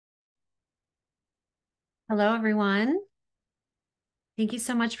Hello, everyone. Thank you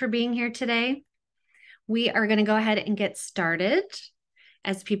so much for being here today. We are going to go ahead and get started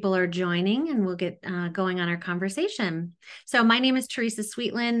as people are joining, and we'll get going on our conversation. So my name is Teresa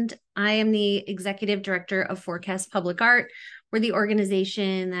Sweetland. I am the Executive Director of Forecast Public Art. We're the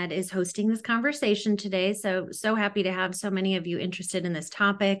organization that is hosting this conversation today. So happy to have so many of you interested in this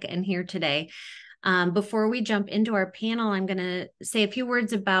topic and here today. Before we jump into our panel, I'm going to say a few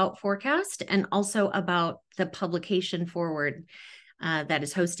words about Forecast and also about the publication Forward that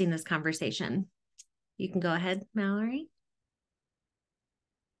is hosting this conversation. You can go ahead, Mallory.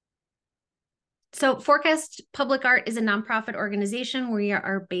 So Forecast Public Art is a nonprofit organization. We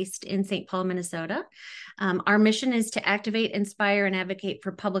are based in St. Paul, Minnesota. Our mission is to activate, inspire, and advocate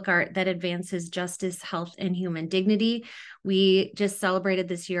for public art that advances justice, health, and human dignity. We just celebrated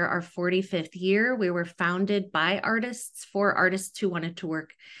this year our 45th year. We were founded by artists for artists who wanted to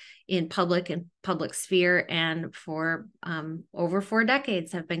work in public and public sphere, and for over 4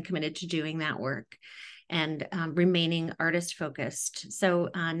 decades have been committed to doing that work and remaining artist focused. So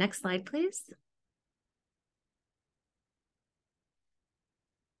next slide, please.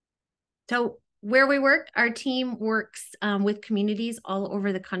 So where we work, our team works with communities all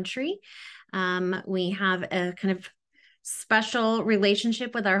over the country. We have a kind of special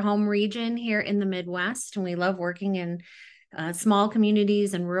relationship with our home region here in the Midwest, and we love working in small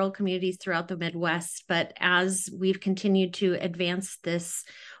communities and rural communities throughout the Midwest. But as we've continued to advance this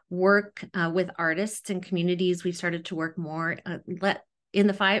work with artists and communities, we've started to work more in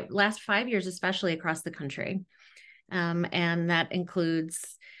the last 5 years, especially across the country. And that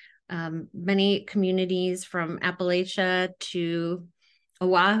includes many communities from Appalachia to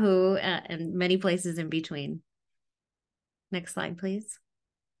Oahu and many places in between. Next slide, please.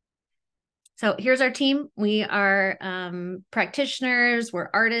 So here's our team. We are practitioners, we're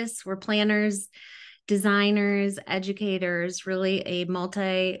artists, we're planners, designers, educators, really a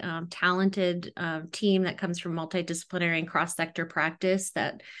multi-talented team that comes from multidisciplinary and cross-sector practice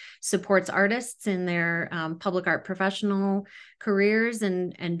that supports artists in their public art professional careers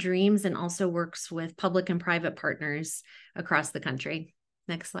and dreams, and also works with public and private partners across the country.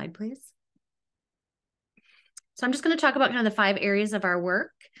 Next slide, please. So I'm just going to talk about kind of the 5 areas of our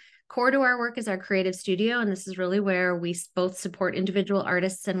work. Core to our work is our creative studio, and this is really where we both support individual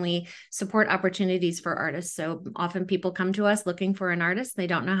artists and we support opportunities for artists. So often people come to us looking for an artist. They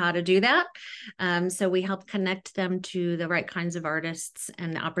don't know how to do that. So we help connect them to the right kinds of artists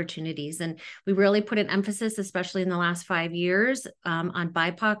and opportunities. And we really put an emphasis, especially in the last 5 years, on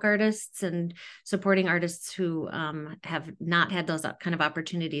BIPOC artists and supporting artists who have not had those kind of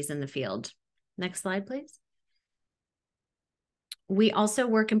opportunities in the field. Next slide, please. We also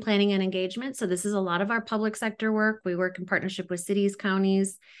work in planning and engagement. So this is a lot of our public sector work. We work in partnership with cities,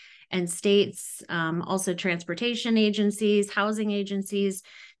 counties, and states, also transportation agencies, housing agencies,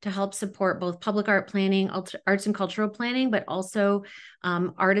 to help support both public art planning, arts and cultural planning, but also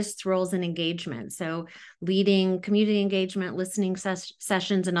artists' roles in engagement. So leading community engagement, listening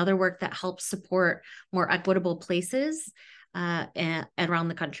sessions, and other work that helps support more equitable places around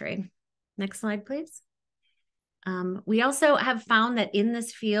the country. Next slide, please. We also have found that in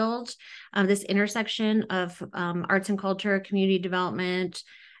this field, this intersection of arts and culture, community development,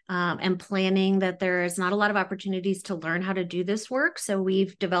 and planning, that there is not a lot of opportunities to learn how to do this work. So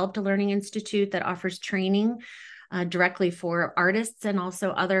we've developed a learning institute that offers training directly for artists and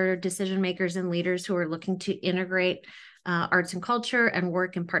also other decision makers and leaders who are looking to integrate arts and culture and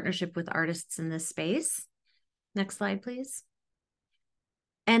work in partnership with artists in this space. Next slide, please.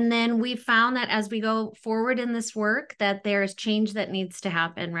 And then we found that as we go forward in this work, that there's change that needs to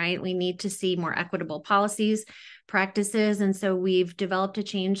happen, right? We need to see more equitable policies, practices. And so we've developed a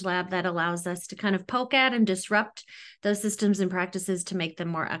change lab that allows us to kind of poke at and disrupt those systems and practices to make them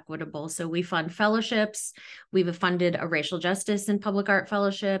more equitable. So we fund fellowships. We've funded a racial justice and public art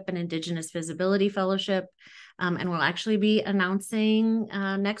fellowship, an Indigenous visibility fellowship. And we'll actually be announcing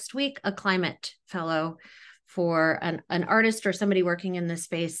next week a climate fellow for an artist or somebody working in this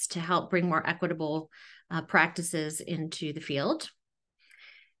space to help bring more equitable practices into the field.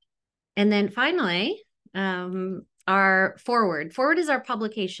 And then finally, our Forward is our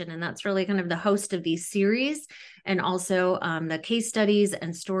publication, and that's really kind of the host of these series, and also the case studies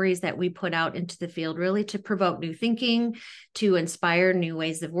and stories that we put out into the field, really to provoke new thinking, to inspire new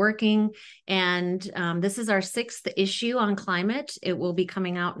ways of working. And this is our 6th issue on climate. It will be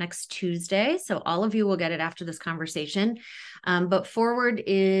coming out next Tuesday, so all of you will get it after this conversation. But Forward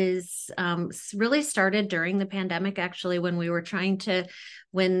is really started during the pandemic, actually, when we were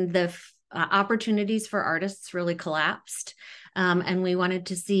when the opportunities for artists really collapsed. And we wanted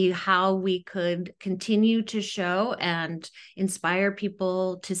to see how we could continue to show and inspire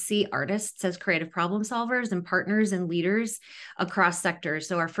people to see artists as creative problem solvers and partners and leaders across sectors.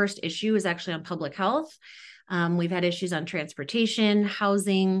 So our first issue is actually on public health. We've had issues on transportation,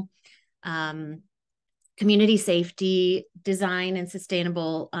 housing, community safety, design and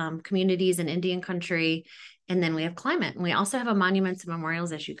sustainable communities in Indian country. And then we have climate. And we also have a monuments and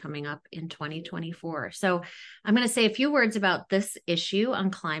memorials issue coming up in 2024. So I'm going to say a few words about this issue on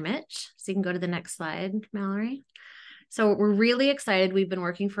climate. So you can go to the next slide, Mallory. So we're really excited. We've been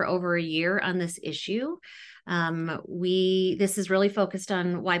working for over a year on this issue. This is really focused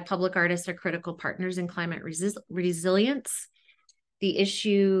on why public artists are critical partners in climate resilience. The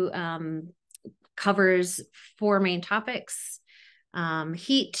issue covers four main topics: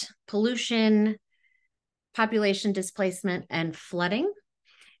 heat, pollution, population displacement, and flooding.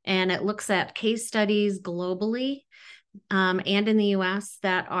 And it looks at case studies globally and in the US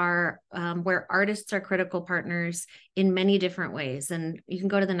that are where artists are critical partners in many different ways. And you can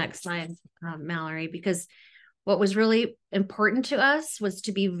go to the next slide, Mallory, because what was really important to us was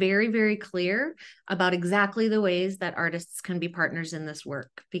to be very, very clear about exactly the ways that artists can be partners in this work,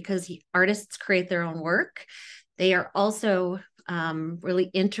 because artists create their own work. They are also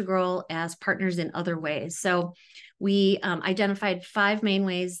really integral as partners in other ways. So we identified 5 main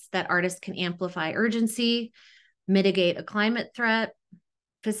ways that artists can amplify urgency, mitigate a climate threat,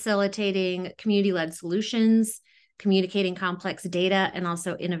 facilitating community-led solutions, communicating complex data, and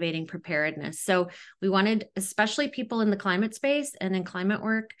also innovating preparedness. So we wanted, especially people in the climate space and in climate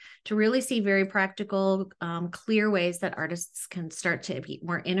work, to really see very practical, clear ways that artists can start to be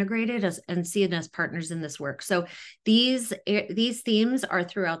more integrated and see it as partners in this work. So these themes are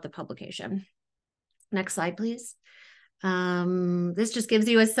throughout the publication. Next slide, please. This just gives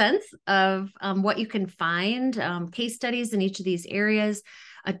you a sense of what you can find, case studies in each of these areas,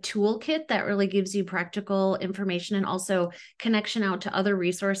 a toolkit that really gives you practical information and also connection out to other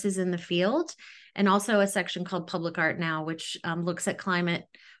resources in the field, and also a section called Public Art Now, which looks at climate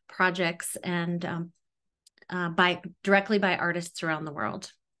projects and directly by artists around the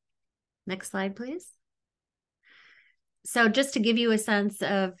world. Next slide, please. So just to give you a sense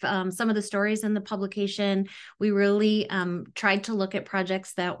of some of the stories in the publication, we really tried to look at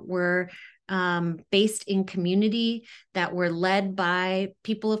projects that were based in community, that were led by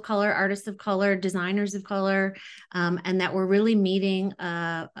people of color, artists of color, designers of color, and that were really meeting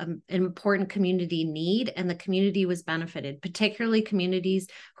an important community need, and the community was benefited, particularly communities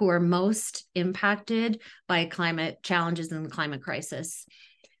who are most impacted by climate challenges and the climate crisis.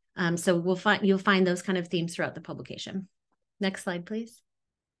 So you'll find those kind of themes throughout the publication. Next slide, please.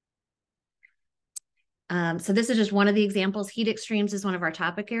 So this is just one of the examples. Heat extremes is one of our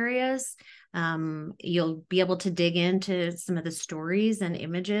topic areas. You'll be able to dig into some of the stories and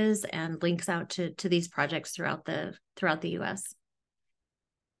images and links out to these projects throughout the US.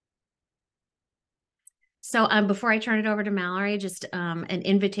 So before I turn it over to Mallory, just an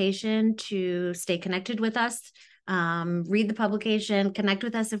invitation to stay connected with us. Read the publication, connect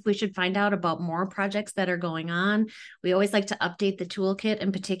with us if we should find out about more projects that are going on. We always like to update the toolkit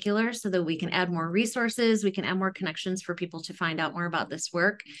in particular so that we can add more resources, we can add more connections for people to find out more about this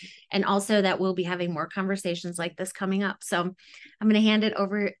work, and also that we'll be having more conversations like this coming up. So I'm going to hand it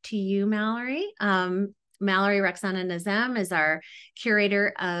over to you, Mallory. Mallory Rexana Nazem is our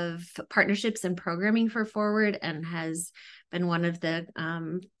curator of partnerships and programming for Forward and has been one of the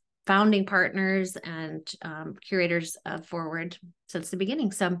founding partners and curators of Forward since the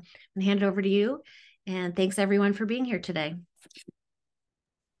beginning. So I'm going to hand it over to you. And thanks everyone for being here today.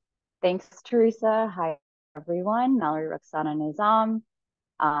 Thanks, Teresa. Hi, everyone. Mallory Rexana Nazem.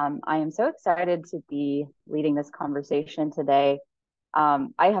 I am so excited to be leading this conversation today. I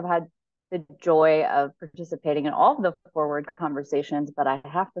have had the joy of participating in all of the Forward conversations, but I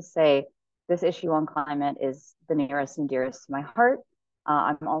have to say this issue on climate is the nearest and dearest to my heart.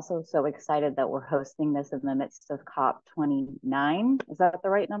 I'm also so excited that we're hosting this in the midst of COP29. Is that the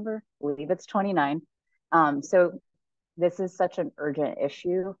right number? I believe it's 29. So this is such an urgent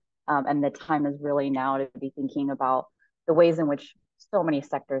issue, and the time is really now to be thinking about the ways in which so many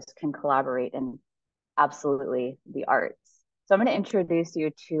sectors can collaborate, and absolutely the arts. So I'm going to introduce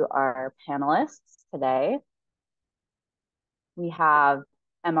you to our panelists today. We have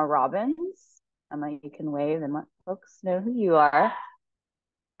Emma Robbins. Emma, you can wave and let folks know who you are.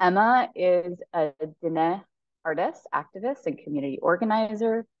 Emma is a Diné artist, activist, and community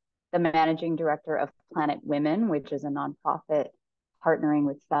organizer, the managing director of Planet Women, which is a nonprofit partnering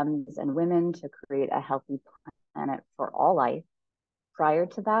with femmes and women to create a healthy planet for all life. Prior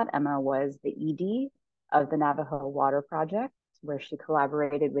to that, Emma was the ED of the Navajo Water Project, where she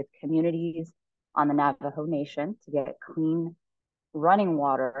collaborated with communities on the Navajo Nation to get clean running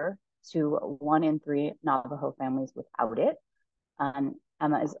water to 1 in 3 Navajo families without it.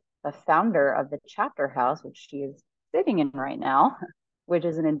 Emma is the founder of the Chapter House, which she is sitting in right now, which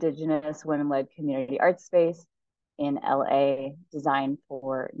is an Indigenous women-led community art space in LA designed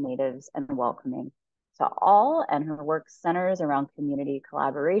for Natives and welcoming to all. And her work centers around community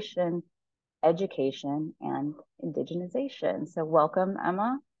collaboration, education, and indigenization. So welcome,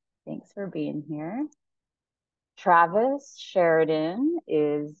 Emma. Thanks for being here. Travis Sheridan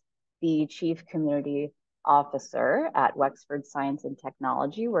is the Chief Community Officer at Wexford Science and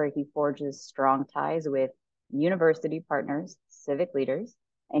Technology, where he forges strong ties with university partners, civic leaders,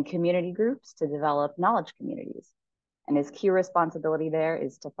 and community groups to develop knowledge communities. And his key responsibility there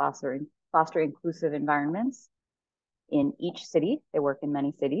is to foster inclusive environments in each city. They work in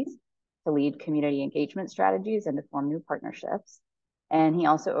many cities to lead community engagement strategies and to form new partnerships. And he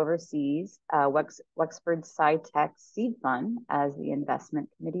also oversees Wexford Sci Tech Seed Fund as the investment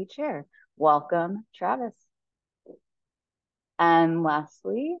committee chair. Welcome, Travis. And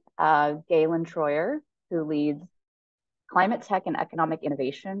lastly, Galen Treuer, who leads climate tech and economic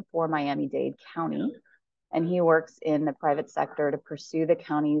innovation for Miami-Dade County. And he works in the private sector to pursue the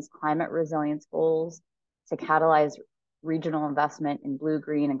county's climate resilience goals, to catalyze regional investment in blue,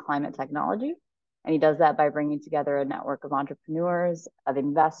 green, and climate technology. And he does that by bringing together a network of entrepreneurs, of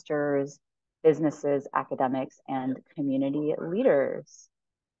investors, businesses, academics, and community leaders.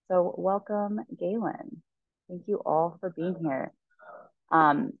 So welcome, Galen. Thank you all for being here.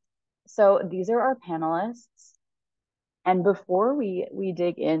 So these are our panelists. And before we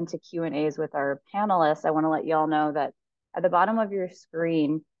dig into Q&As with our panelists, I want to let you all know that at the bottom of your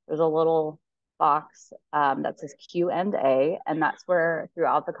screen, there's a little box that says Q&A, and that's where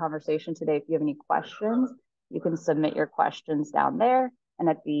throughout the conversation today, if you have any questions, you can submit your questions down there. And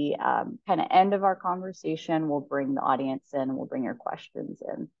at the kind of end of our conversation, we'll bring the audience in, we'll bring your questions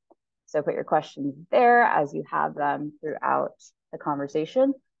in. So put your questions there as you have them throughout the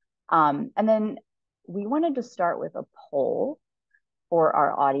conversation. And then we wanted to start with a poll for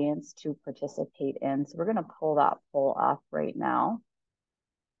our audience to participate in. So we're going to pull that poll up right now.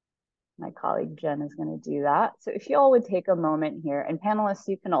 My colleague Jen is going to do that. So if you all would take a moment here, and panelists,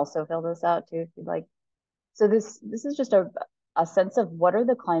 you can also fill this out too if you'd like. So this is just a sense of what are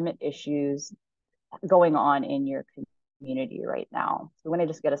the climate issues going on in your community right now. So we want to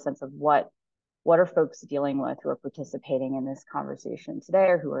just get a sense of what are folks dealing with who are participating in this conversation today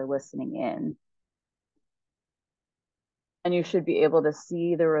or who are listening in. And you should be able to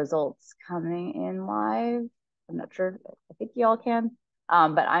see the results coming in live. I'm not sure, I think y'all can.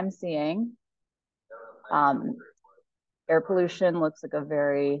 But I'm seeing air pollution looks like a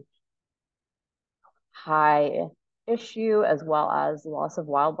very high issue, as well as loss of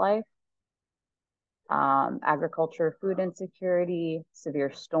wildlife, agriculture, food insecurity,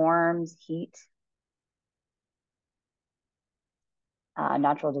 severe storms, heat,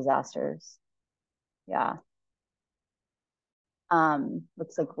 natural disasters. Yeah.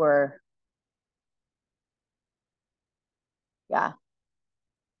 Looks like yeah.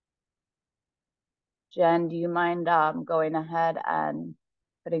 Jen, do you mind going ahead and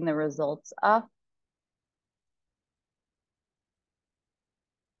putting the results up?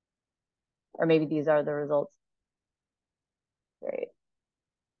 Or maybe these are the results. Great.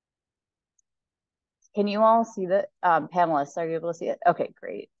 Can you all see the panelists? Are you able to see it? Okay,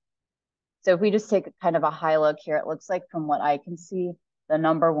 great. So if we just take kind of a high look here, it looks like from what I can see, the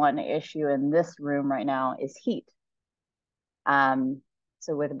 #1 issue in this room right now is heat.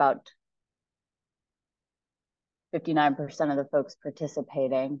 So with about 59% of the folks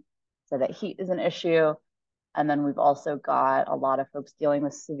participating, so that heat is an issue. And then we've also got a lot of folks dealing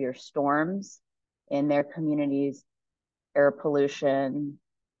with severe storms in their communities, air pollution,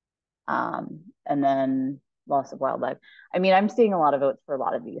 and then loss of wildlife. I mean, I'm seeing a lot of votes for a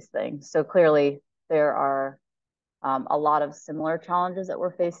lot of these things. So clearly there are a lot of similar challenges that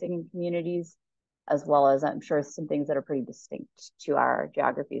we're facing in communities, as well as I'm sure some things that are pretty distinct to our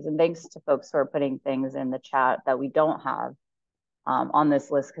geographies. And thanks to folks who are putting things in the chat that we don't have on this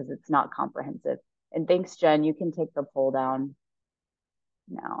list because it's not comprehensive. And thanks, Jen, you can take the poll down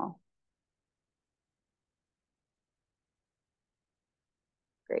now.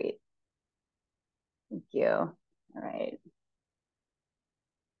 Great. Thank you. All right.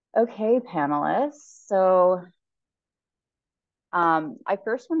 Okay, panelists. So I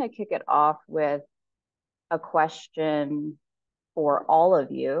first want to kick it off with a question for all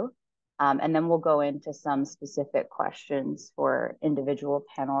of you, and then we'll go into some specific questions for individual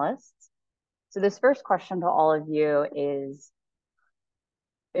panelists. So this first question to all of you is,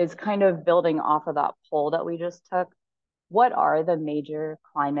 is kind of building off of that poll that we just took. What are the major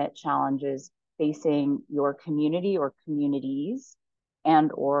climate challenges facing your community or communities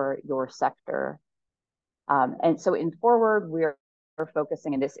and or your sector? And so in Forward, we're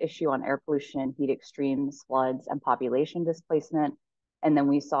focusing in this issue on air pollution, heat extremes, floods, and population displacement. And then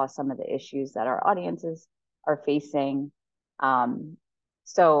we saw some of the issues that our audiences are facing. And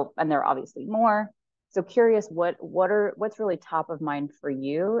there are obviously more. So curious, what's really top of mind for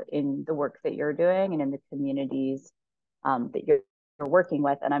you in the work that you're doing and in the communities that you're working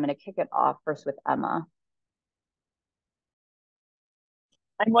with? And I'm going to kick it off first with Emma.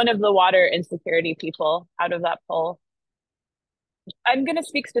 I'm one of the water insecurity people out of that poll. I'm going to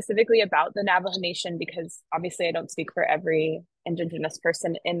speak specifically about the Navajo Nation because obviously I don't speak for every Indigenous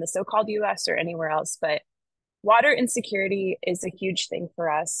person in the so-called US or anywhere else, but water insecurity is a huge thing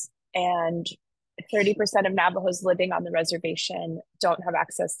for us. And 30% of Navajos living on the reservation don't have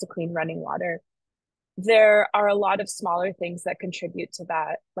access to clean running water. There are a lot of smaller things that contribute to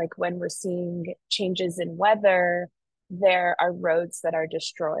that, like when we're seeing changes in weather, there are roads that are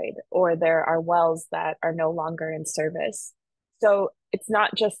destroyed, or there are wells that are no longer in service. So it's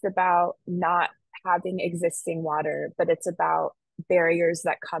not just about not having existing water, but it's about barriers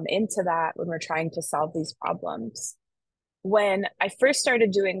that come into that when we're trying to solve these problems. When I first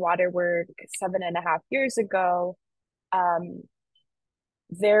started doing water work 7.5 years ago,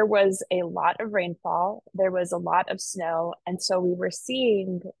 there was a lot of rainfall, there was a lot of snow, and so we were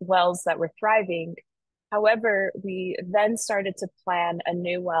seeing wells that were thriving. However, we then started to plan a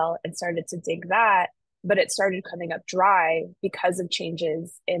new well and started to dig that, but it started coming up dry because of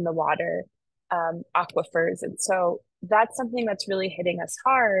changes in the water aquifers. And so that's something that's really hitting us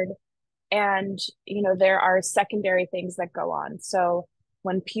hard. And, there are secondary things that go on. So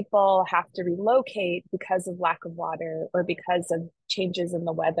when people have to relocate because of lack of water or because of changes in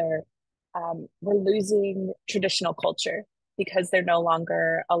the weather, we're losing traditional culture because they're no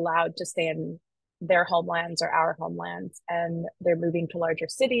longer allowed to stay in their homelands or our homelands, and they're moving to larger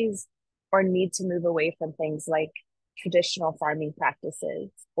cities or need to move away from things like traditional farming practices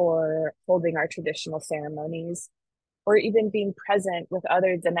or holding our traditional ceremonies or even being present with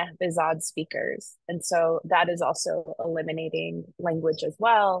other Diné speakers. And so that is also eliminating language as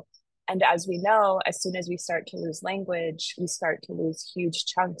well. And as we know, as soon as we start to lose language, we start to lose huge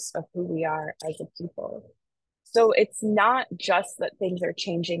chunks of who we are as a people. So it's not just that things are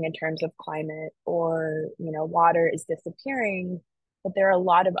changing in terms of climate or, water is disappearing, but there are a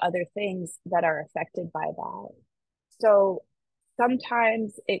lot of other things that are affected by that. So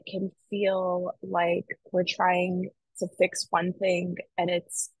sometimes it can feel like we're trying to fix one thing and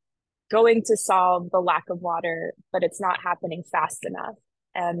it's going to solve the lack of water, but it's not happening fast enough.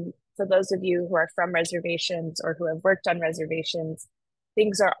 And for those of you who are from reservations or who have worked on reservations,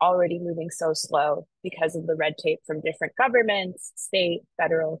 things are already moving so slow because of the red tape from different governments, state,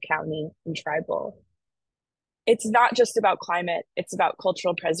 federal, county, and tribal. It's not just about climate, it's about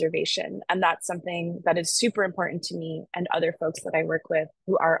cultural preservation. And that's something that is super important to me and other folks that I work with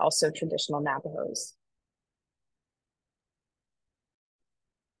who are also traditional Navajos.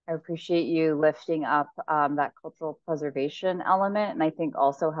 I appreciate you lifting up that cultural preservation element, and I think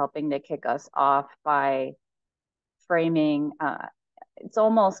also helping to kick us off by framing, it's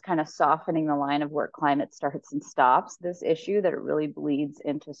almost kind of softening the line of where climate starts and stops this issue, that it really bleeds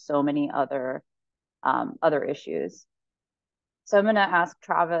into so many other issues. So I'm going to ask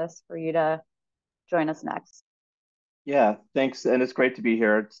Travis for you to join us next. Yeah, thanks. And it's great to be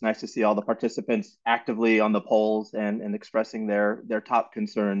here. It's nice to see all the participants actively on the polls and expressing their top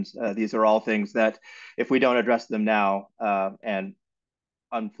concerns. These are all things that if we don't address them now, and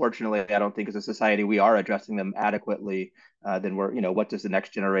unfortunately, I don't think as a society we are addressing them adequately, then what does the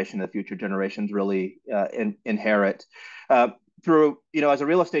next generation, the future generations really inherit? As a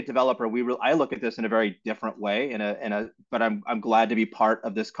real estate developer, I look at this in a very different way, but I'm glad to be part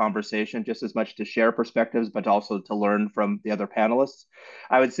of this conversation, just as much to share perspectives, but also to learn from the other panelists.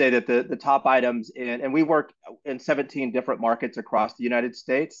 I would say that the top items and we work in 17 different markets across the United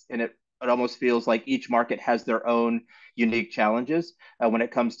States, and it almost feels like each market has their own unique challenges when it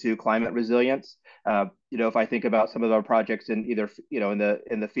comes to climate resilience. If I think about some of our projects in either,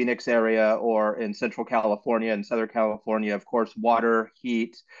 in the Phoenix area or in Central California and Southern California, of course, water,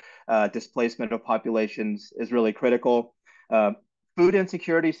 heat, displacement of populations is really critical. food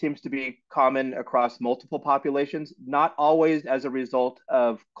insecurity seems to be common across multiple populations, not always as a result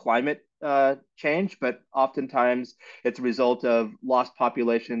of climate change, but oftentimes it's a result of lost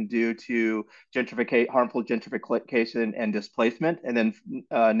population due to harmful gentrification and displacement, and then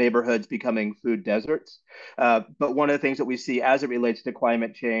neighborhoods becoming food deserts. But one of the things that we see as it relates to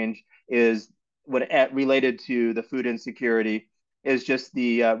climate change is related to the food insecurity is just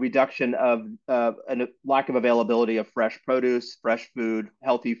the reduction of a lack of availability of fresh produce, fresh food,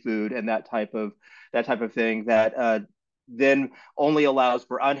 healthy food, and that type of thing that then only allows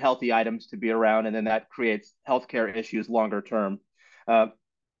for unhealthy items to be around, and then that creates healthcare issues longer term. Uh,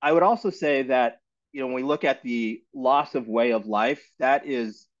 I would also say that when we look at the loss of way of life,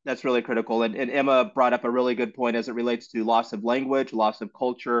 that's really critical. And Emma brought up a really good point as it relates to loss of language, loss of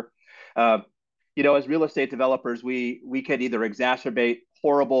culture. Uh, as real estate developers, we could either exacerbate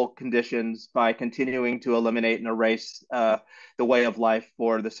horrible conditions by continuing to eliminate and erase the way of life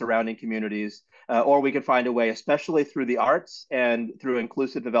for the surrounding communities, or we could find a way, especially through the arts and through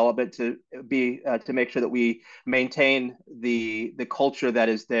inclusive development, to make sure that we maintain the culture that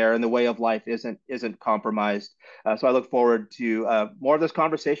is there and the way of life isn't compromised. So I look forward to more of this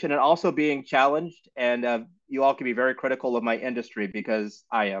conversation and also being challenged. And you all can be very critical of my industry because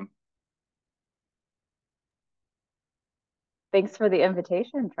I am. Thanks for the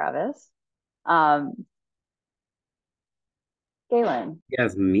invitation, Travis. Galen.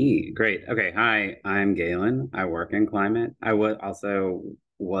 Yes, me. Great. Okay. Hi, I'm Galen. I work in climate. I also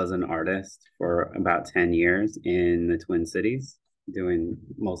was an artist for about 10 years in the Twin Cities, doing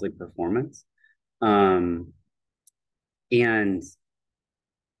mostly performance. And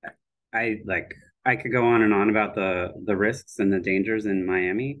I could go on and on about the risks and the dangers in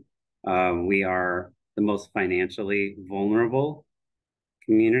Miami. We are the most financially vulnerable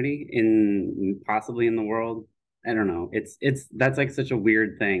community possibly in the world. I don't know. That's like such a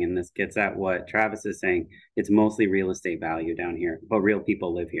weird thing, and this gets at what Travis is saying. It's mostly real estate value down here, but real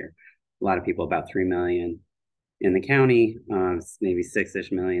people live here. A lot of people, about 3 million in the county, maybe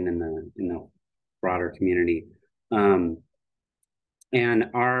 6-ish million in the broader community. And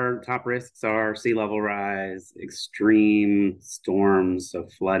our top risks are sea level rise, extreme storms, so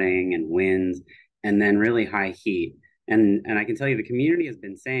flooding and winds, and then really high heat. And I can tell you the community has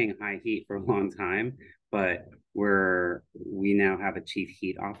been saying high heat for a long time, but we now have a chief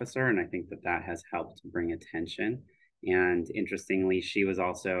heat officer, and I think that has helped bring attention. And interestingly, she was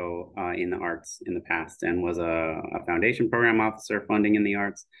also in the arts in the past and was a foundation program officer funding in the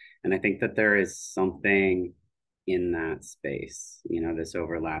arts. And I think that there is something in that space, this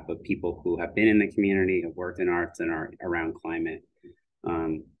overlap of people who have been in the community, have worked in arts and are around climate,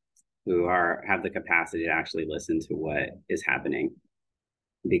 who have the capacity to actually listen to what is happening,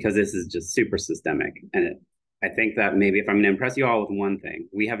 because this is just super systemic. And I think that maybe if I'm going to impress you all with one thing,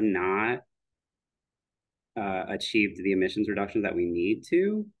 we have not achieved the emissions reductions that we need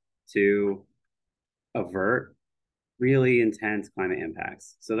to avert really intense climate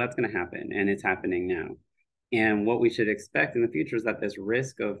impacts. So that's going to happen, and it's happening now. And what we should expect in the future is that this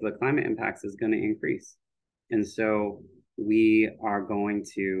risk of the climate impacts is going to increase. And so we are going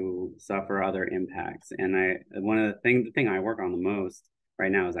to suffer other impacts. And the thing I work on the most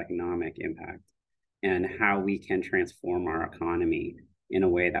right now is economic impact and how we can transform our economy in a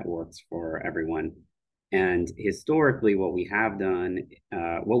way that works for everyone. And historically, what we have done,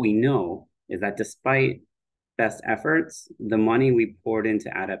 what we know is that despite best efforts, the money we poured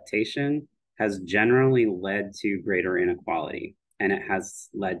into adaptation has generally led to greater inequality, and it has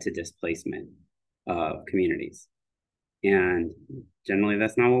led to displacement of communities. And generally,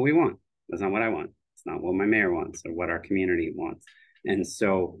 that's not what we want. That's not what I want. It's not what my mayor wants or what our community wants. And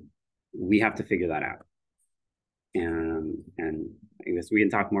so we have to figure that out. And I guess we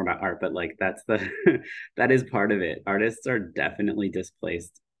can talk more about art, but that is part of it. Artists are definitely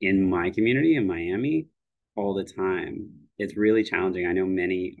displaced in my community in Miami all the time. It's really challenging. I know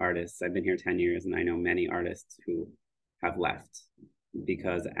many artists, I've been here 10 years, and I know many artists who have left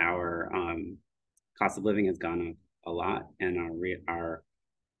because our cost of living has gone up a lot, and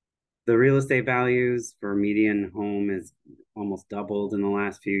the real estate values for median home is almost doubled in the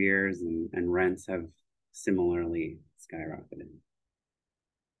last few years, and rents have similarly skyrocketed.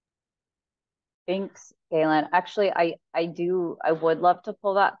 Thanks, Galen. Actually, I would love to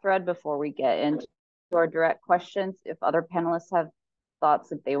pull that thread before we get into our direct questions. If other panelists have thoughts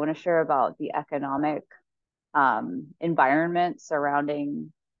that they want to share about the economic environment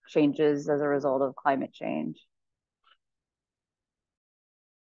surrounding changes as a result of climate change.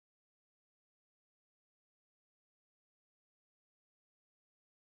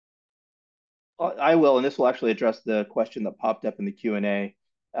 I will, and this will actually address the question that popped up in the Q&A.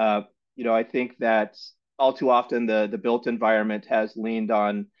 I think that all too often the built environment has leaned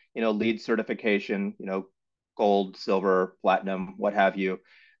on, LEED certification, gold, silver, platinum, what have you,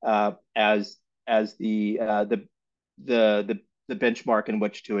 as the benchmark in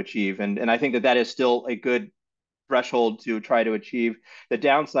which to achieve. And I think that is still a good threshold to try to achieve. The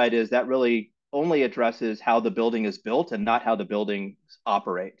downside is that really only addresses how the building is built and not how the buildings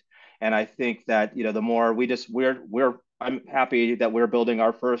operate. And I think that, the more I'm happy that we're building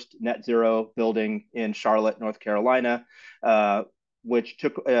our first net zero building in Charlotte, North Carolina, which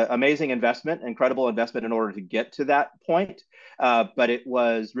took amazing investment, incredible investment in order to get to that point. But it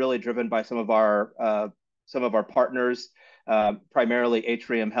was really driven by some of our partners, primarily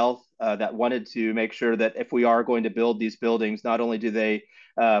Atrium Health, that wanted to make sure that if we are going to build these buildings, not only do they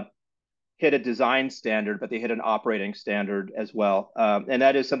hit a design standard, but they hit an operating standard as well. And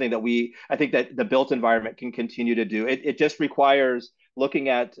that is something that I think that the built environment can continue to do. It just requires looking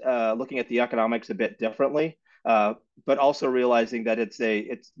at the economics a bit differently, but also realizing that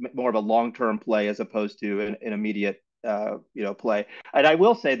it's more of a long-term play as opposed to an immediate play. And I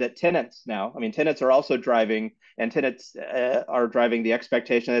will say that tenants are also driving, and tenants are driving the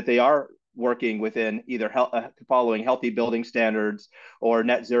expectation that they are working within either following healthy building standards or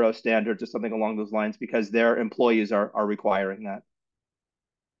net zero standards or something along those lines, because their employees are requiring that.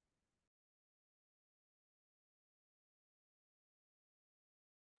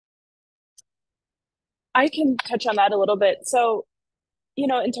 I can touch on that a little bit. So,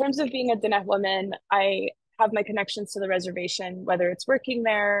 in terms of being a Diné woman, I have my connections to the reservation, whether it's working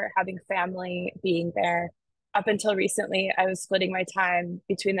there, having family, being there. Up until recently, I was splitting my time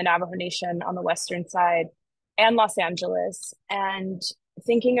between the Navajo Nation on the western side and Los Angeles. And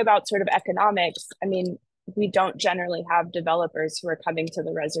thinking about sort of economics, I mean, we don't generally have developers who are coming to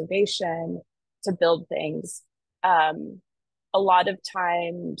the reservation to build things. A lot of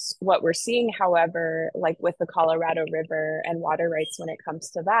times what we're seeing, however, like with the Colorado River and water rights when it comes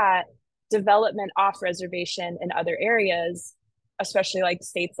to that, development off reservation in other areas, especially like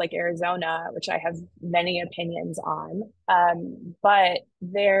states like Arizona, which I have many opinions on, but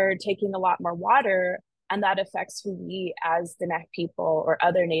they're taking a lot more water, and that affects who we as the Diné people or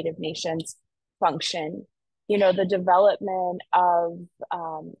other Native nations function. The development of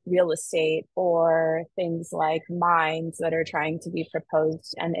real estate or things like mines that are trying to be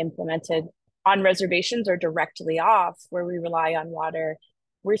proposed and implemented on reservations or directly off where we rely on water,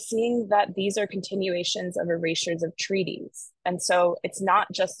 we're seeing that these are continuations of erasures of treaties. And so it's not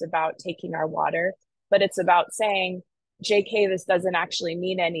just about taking our water, but it's about saying, JK, this doesn't actually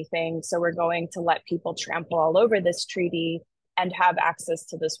mean anything, so we're going to let people trample all over this treaty and have access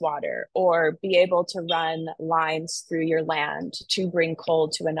to this water, or be able to run lines through your land to bring coal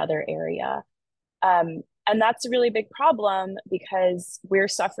to another area. And that's a really big problem because we're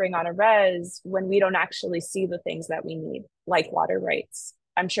suffering on a res when we don't actually see the things that we need, like water rights.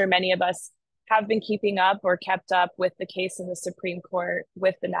 I'm sure many of us have been keeping up or kept up with the case in the Supreme Court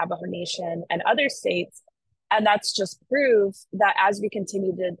with the Navajo Nation and other states. And that's just proof that as we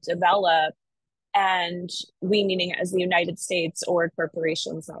continue to develop, and we, meaning as the United States or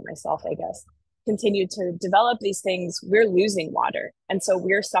corporations, not myself, I guess, continue to develop these things, we're losing water. And so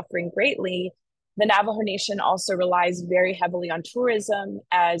we're suffering greatly. The Navajo Nation also relies very heavily on tourism,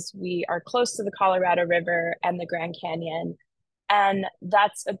 as we are close to the Colorado River and the Grand Canyon. And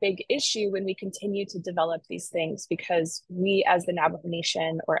that's a big issue when we continue to develop these things, because we as the Navajo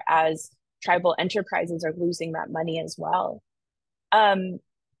Nation or as tribal enterprises are losing that money as well.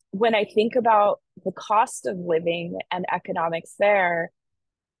 When I think about the cost of living and economics there,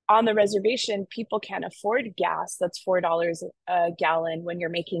 on the reservation, people can't afford gas that's $4 a gallon when you're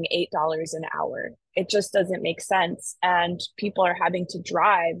making $8 an hour. It just doesn't make sense. And people are having to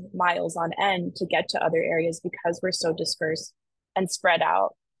drive miles on end to get to other areas because we're so dispersed and spread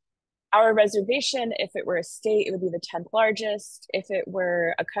out. Our reservation, if it were a state, it would be the 10th largest. If it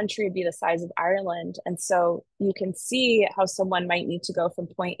were a country, it'd be the size of Ireland. And so you can see how someone might need to go from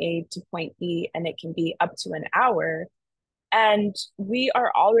point A to point B, and it can be up to an hour. And we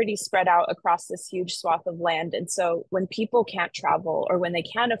are already spread out across this huge swath of land. And so when people can't travel or when they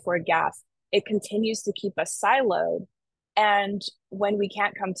can't afford gas, it continues to keep us siloed. And when we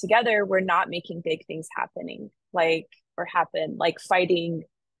can't come together, we're not making big things happen, like fighting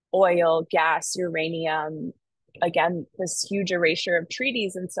oil, gas, uranium, again, this huge erasure of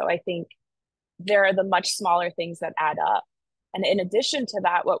treaties. And so I think there are the much smaller things that add up. And in addition to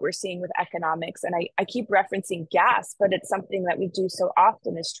that, what we're seeing with economics, and I keep referencing gas, but it's something that we do so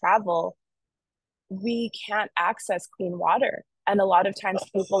often is travel. We can't access clean water. And a lot of times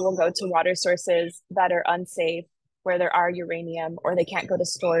people will go to water sources that are unsafe, where there are uranium, or they can't go to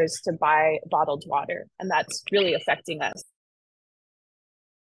stores to buy bottled water. And that's really affecting us.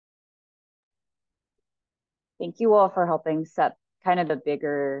 Thank you all for helping set kind of the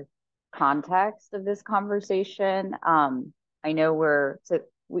bigger context of this conversation. I know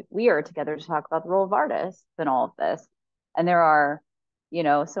we are together to talk about the role of artists in all of this. And there are,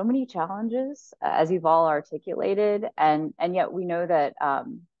 so many challenges, as you've all articulated. And yet we know that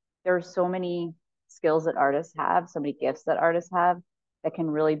there are so many skills that artists have, so many gifts that artists have that can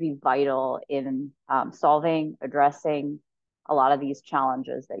really be vital in solving, addressing a lot of these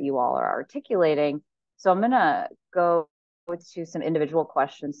challenges that you all are articulating. So I'm going to go to some individual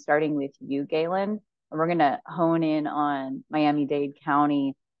questions, starting with you, Galen, and we're going to hone in on Miami-Dade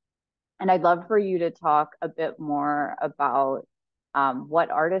County. And I'd love for you to talk a bit more about what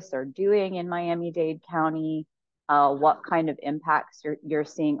artists are doing in Miami-Dade County, what kind of impacts you're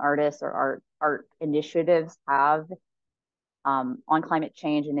seeing artists or art initiatives have on climate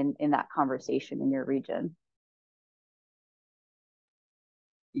change and in that conversation in your region.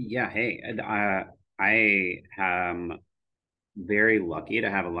 Yeah, hey, I am very lucky to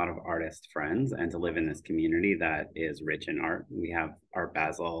have a lot of artist friends and to live in this community that is rich in art. We have Art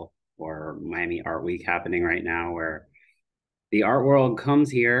Basel or Miami Art Week happening right now, where the art world comes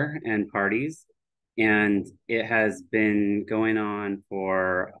here and parties. And it has been going on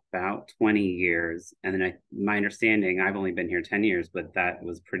for about 20 years. And then my understanding, I've only been here 10 years, but that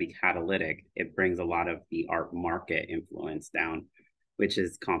was pretty catalytic. It brings a lot of the art market influence down, which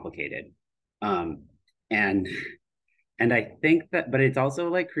is complicated. And I think that, but it's also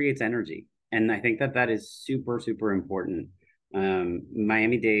like creates energy. And I think that that is super, super important.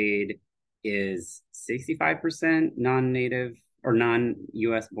 Miami-Dade is 65% non-native or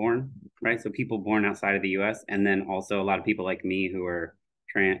non-US born, right? So people born outside of the US, and then also a lot of people like me who are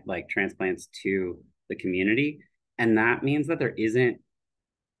transplants to the community. And that means that there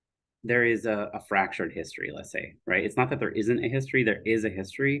is a fractured history, let's say, right? It's not that there isn't a history, there is a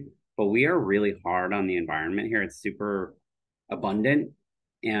history, but we are really hard on the environment here. It's super abundant,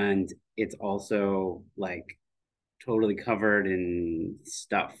 and it's also like totally covered in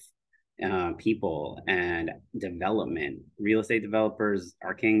stuff, people and development. Real estate developers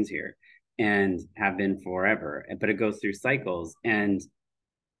are kings here and have been forever, but it goes through cycles, and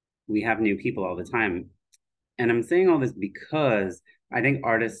we have new people all the time. And I'm saying all this because I think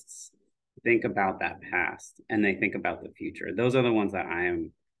artists think about that past and they think about the future. Those are the ones that I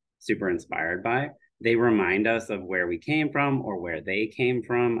am super inspired by. They remind us of where we came from or where they came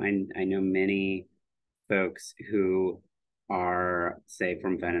from. I know many folks who are, say,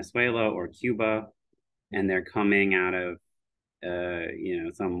 from Venezuela or Cuba, and they're coming out of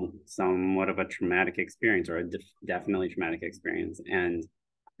somewhat of a traumatic experience, or a definitely traumatic experience, and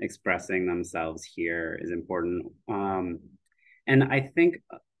expressing themselves here is important. And I think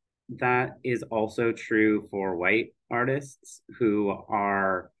that is also true for white artists who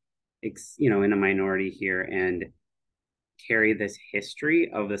are, in a minority here and carry this history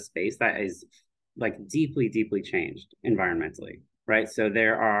of the space that is like deeply, deeply changed environmentally, right? So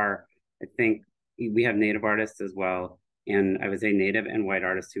I think we have Native artists as well. And I would say Native and white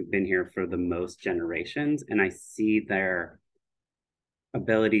artists who've been here for the most generations. And I see their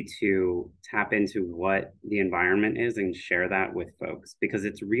ability to tap into what the environment is and share that with folks, because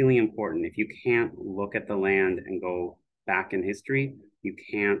it's really important. If you can't look at the land and go back in history, you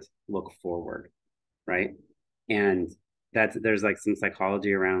can't look forward, right? And there's like some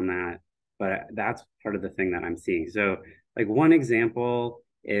psychology around that, but that's part of the thing that I'm seeing. So like one example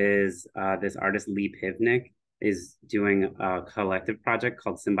is this artist Lee Pivnik is doing a collective project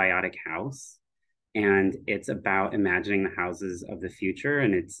called Symbiotic House. And it's about imagining the houses of the future.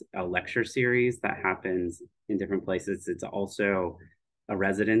 And it's a lecture series that happens in different places. It's also a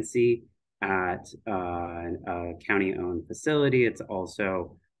residency at a county-owned facility. It's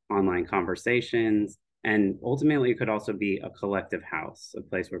also online conversations. And ultimately, it could also be a collective house, a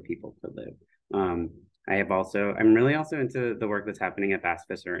place where people could live. I'm really also into the work that's happening at Bass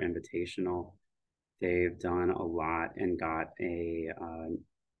Fisher Invitational. They've done a lot and got a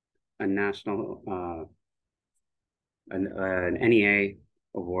national, an NEA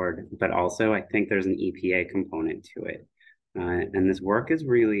award, but also I think there's an EPA component to it. And this work is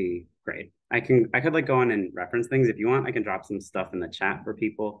really great. I could like go on and reference things if you want. I can drop some stuff in the chat for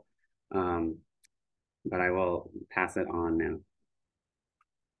people, but I will pass it on now.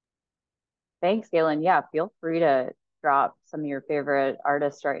 Thanks, Galen. Yeah, feel free to drop some of your favorite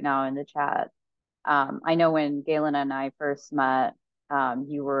artists right now in the chat. I know when Galen and I first met,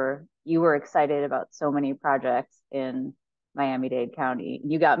 you were excited about so many projects in Miami-Dade County.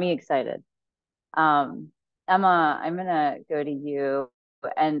 You got me excited. Emma, I'm gonna go to you.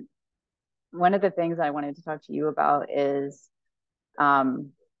 And one of the things I wanted to talk to you about is,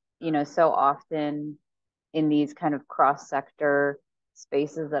 so often in these kind of cross-sector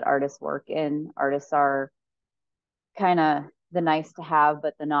spaces that artists work in, artists are kind of the nice to have,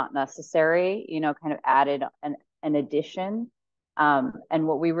 but the not necessary, kind of added an addition. And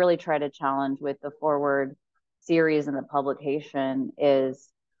what we really try to challenge with the Forward series and the publication is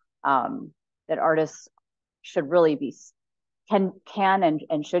that artists should really be can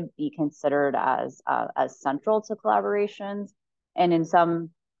and should be considered as central to collaborations, and in some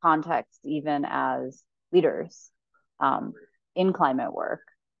contexts even as leaders in climate work.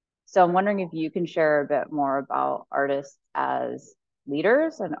 So I'm wondering if you can share a bit more about artists as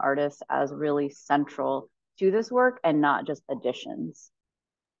leaders and artists as really central to this work and not just additions.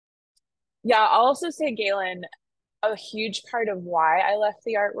 Yeah, I'll also say, Galen, a huge part of why I left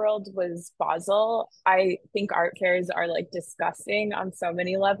the art world was Basel. I think art fairs are like disgusting on so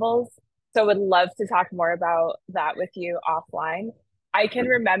many levels. So would love to talk more about that with you offline. I can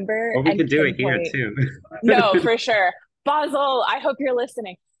remember Or we and could do it here pinpoint. too. No, for sure. Basel, I hope you're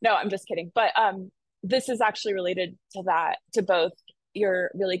listening. No, I'm just kidding. But this is actually related to that, to both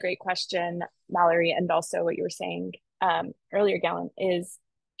your really great question, Mallory, and also what you were saying earlier, Galen,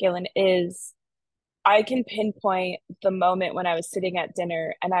 is I can pinpoint the moment when I was sitting at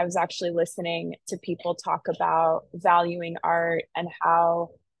dinner and I was actually listening to people talk about valuing art and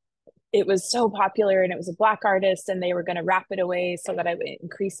how it was so popular and it was a Black artist and they were going to wrap it away so that I would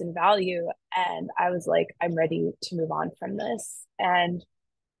increase in value. And I was like, I'm ready to move on from this. And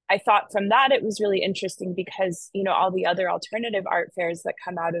I thought from that, it was really interesting because, all the other alternative art fairs that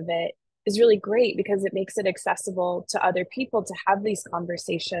come out of it is really great because it makes it accessible to other people to have these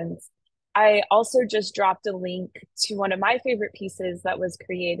conversations. I also just dropped a link to one of my favorite pieces that was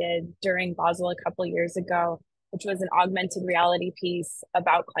created during Basel a couple years ago, which was an augmented reality piece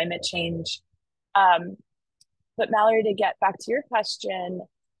about climate change. But Mallory, to get back to your question,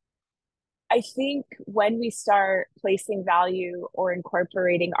 I think when we start placing value or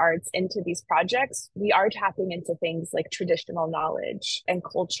incorporating arts into these projects, we are tapping into things like traditional knowledge and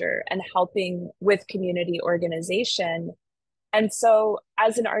culture and helping with community organization. And so,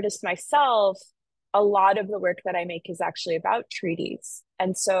 as an artist myself, a lot of the work that I make is actually about treaties.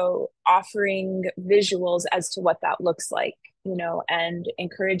 And so, offering visuals as to what that looks like, and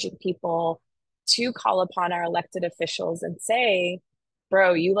encouraging people to call upon our elected officials and say,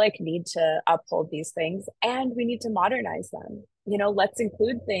 bro, you need to uphold these things and we need to modernize them. Let's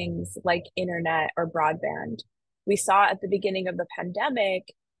include things like internet or broadband. We saw at the beginning of the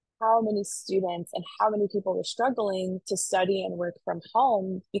pandemic how many students and how many people were struggling to study and work from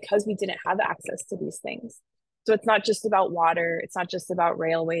home because we didn't have access to these things. So it's not just about water, it's not just about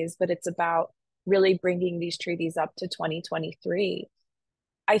railways, but it's about really bringing these treaties up to 2023.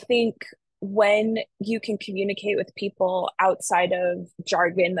 I think when you can communicate with people outside of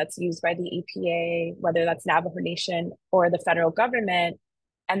jargon that's used by the EPA, whether that's Navajo Nation or the federal government,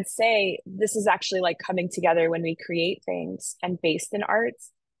 and say, this is actually coming together when we create things and based in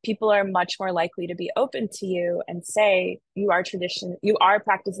arts, people are much more likely to be open to you and say, you are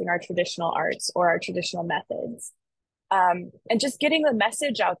practicing our traditional arts or our traditional methods. And just getting the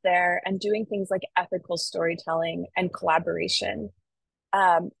message out there and doing things like ethical storytelling and collaboration.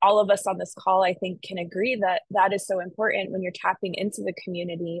 All of us on this call, I think, can agree that that is so important when you're tapping into the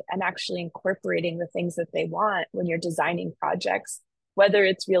community and actually incorporating the things that they want when you're designing projects, whether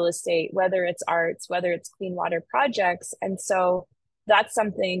it's real estate, whether it's arts, whether it's clean water projects. And so that's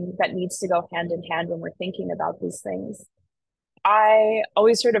something that needs to go hand in hand when we're thinking about these things. I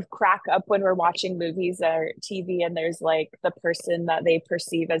always sort of crack up when we're watching movies or TV and there's the person that they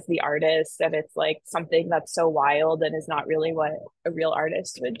perceive as the artist, and it's something that's so wild and is not really what a real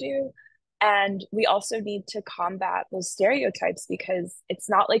artist would do. And we also need to combat those stereotypes because it's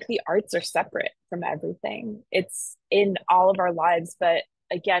not like the arts are separate from everything. It's in all of our lives. But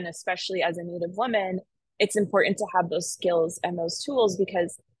again, especially as a Native woman, it's important to have those skills and those tools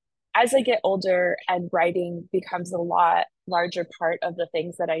because as I get older and writing becomes a lot larger part of the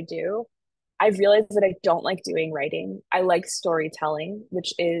things that I do, I've realized that I don't like doing writing. I like storytelling,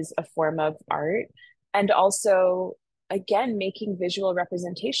 which is a form of art. And also, again, making visual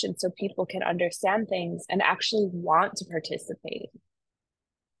representation so people can understand things and actually want to participate.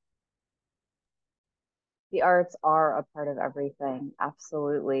 The arts are a part of everything.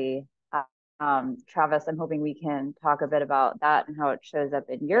 Absolutely. Travis, I'm hoping we can talk a bit about that and how it shows up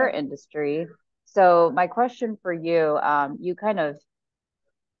in your industry. So my question for you, you kind of,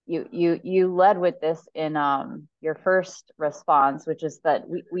 you led with this in your first response, which is that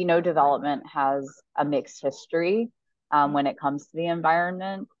we know development has a mixed history when it comes to the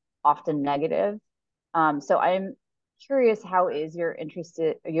environment, often negative. So I'm curious, how is your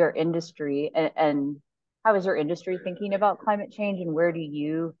industry and how is your industry thinking about climate change, and where do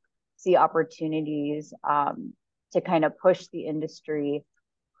you see opportunities to kind of push the industry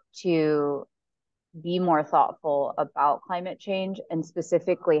to be more thoughtful about climate change, and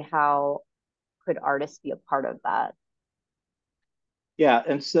specifically how could artists be a part of that? Yeah,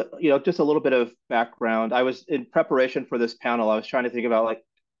 and so, just a little bit of background. I was in preparation for this panel, I was trying to think about like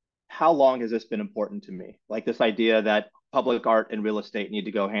how long has this been important to me? Like this idea that public art and real estate need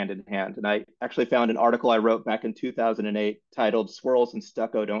to go hand in hand. And I actually found an article I wrote back in 2008 titled "Swirls and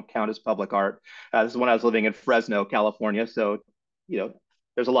Stucco Don't Count as Public Art." This is when I was living in Fresno, California. So,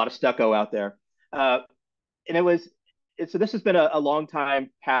 there's a lot of stucco out there. And so this has been a long time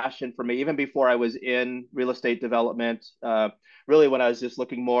passion for me, even before I was in real estate development, really when I was just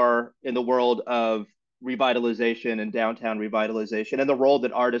looking more in the world of revitalization and downtown revitalization and the role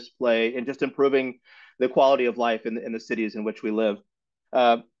that artists play in just improving the quality of life in the cities in which we live.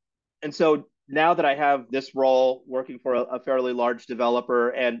 And so now that I have this role working for a fairly large developer,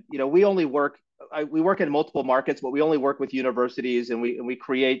 and we only work we work in multiple markets, but we only work with universities, and we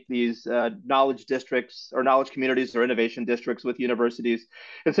create these knowledge districts or knowledge communities or innovation districts with universities.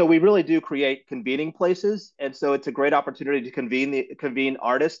 And so we really do create convening places. And so it's a great opportunity to convene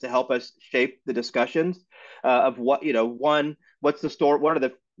artists to help us shape the discussions of what's the story,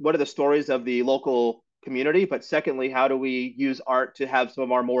 what are the stories of the local community, but secondly, how do we use art to have some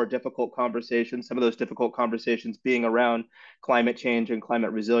of our more difficult conversations, some of those difficult conversations being around climate change and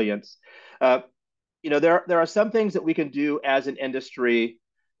climate resilience. There are some things that we can do as an industry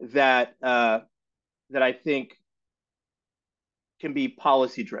that I think can be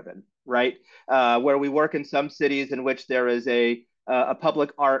policy driven, right? Where we work in some cities in which there is a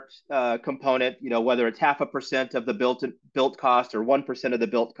public art component, whether it's 0.5% of the built cost or 1% of the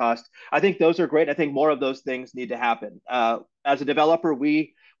built cost. I think those are great. I think more of those things need to happen. As a developer,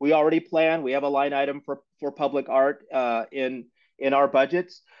 we already plan. We have a line item for public art in our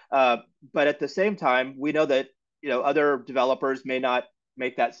budgets, but at the same time, we know that other developers may not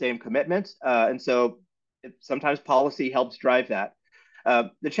make that same commitment, and so sometimes policy helps drive that.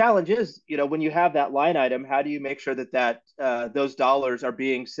 The challenge is, when you have that line item, how do you make sure that those dollars are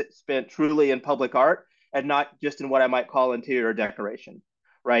being spent truly in public art and not just in what I might call interior decoration,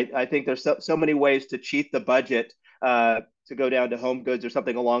 right? I think there's so many ways to cheat the budget, to go down to home goods or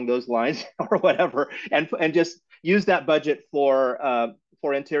something along those lines or whatever, and just use that budget for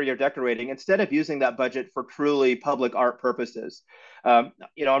interior decorating instead of using that budget for truly public art purposes. I'm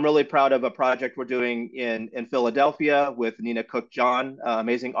really proud of a project we're doing in Philadelphia with Nina Cook-John,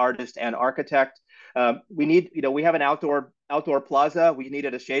 amazing artist and architect. We have an outdoor plaza. We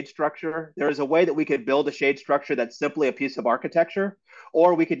needed a shade structure. There is a way that we could build a shade structure that's simply a piece of architecture,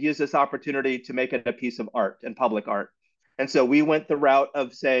 or we could use this opportunity to make it a piece of art and public art. And so we went the route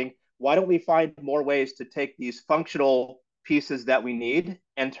of saying, why don't we find more ways to take these functional pieces that we need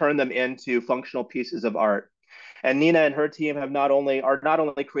and turn them into functional pieces of art? And Nina and her team are not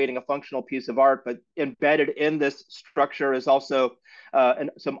only creating a functional piece of art, but embedded in this structure is also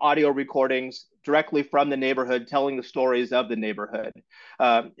some audio recordings directly from the neighborhood, telling the stories of the neighborhood.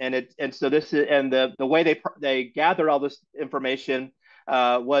 The way they gathered all this information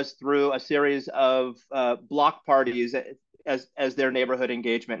was through a series of block parties as their neighborhood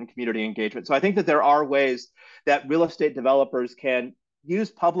engagement and community engagement. So I think that there are ways that real estate developers can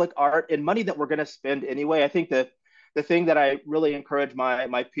use public art and money that we're going to spend anyway. I think that the thing that I really encourage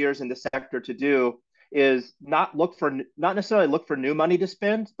my peers in the sector to do is not necessarily look for new money to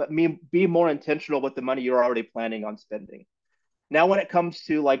spend, but be more intentional with the money you're already planning on spending. Now, when it comes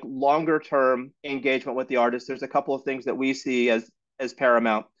to like longer term engagement with the artist, there's a couple of things that we see as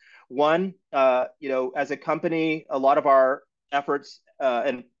paramount. One, as a company, a lot of our efforts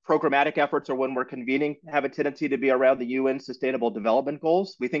and programmatic efforts, or when we're convening, have a tendency to be around the UN Sustainable Development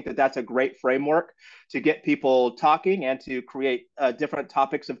Goals. We think that that's a great framework to get people talking and to create different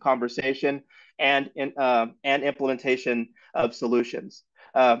topics of conversation and implementation of solutions.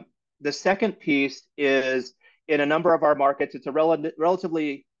 The second piece is, in a number of our markets, it's a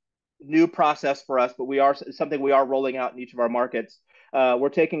relatively new process for us, but something we are rolling out in each of our markets. We're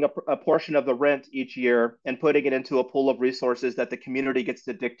taking a portion of the rent each year and putting it into a pool of resources that the community gets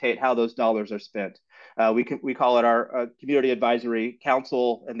to dictate how those dollars are spent. We call it our community advisory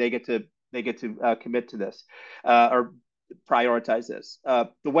council, and they get to commit to this or prioritize this.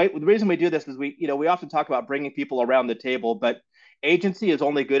 The reason we do this is we often talk about bringing people around the table, but agency is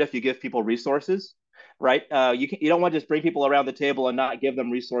only good if you give people resources, right? You don't want to just bring people around the table and not give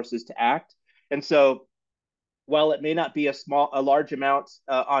them resources to act. And so while it may not be a large amount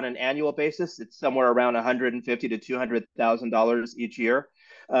on an annual basis, it's somewhere around 150 to $200,000 each year.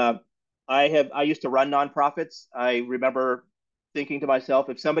 Uh, I used to run nonprofits. I remember thinking to myself,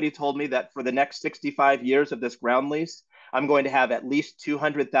 if somebody told me that for the next 65 years of this ground lease, I'm going to have at least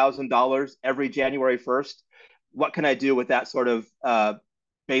 $200,000 every January 1st, what can I do with that sort of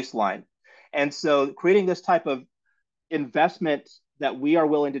baseline? And so creating this type of investment that we are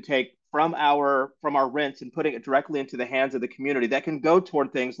willing to take from our rents and putting it directly into the hands of the community that can go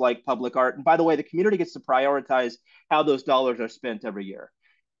toward things like public art. And by the way, the community gets to prioritize how those dollars are spent every year.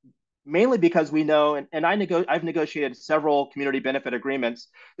 Mainly because we know, and I've negotiated several community benefit agreements.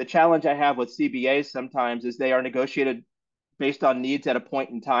 The challenge I have with CBAs sometimes is they are negotiated based on needs at a point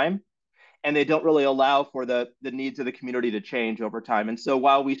in time, and they don't really allow for the needs of the community to change over time. And so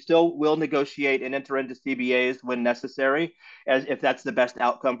while we still will negotiate and enter into CBAs when necessary, as if that's the best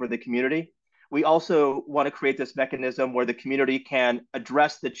outcome for the community, we also want to create this mechanism where the community can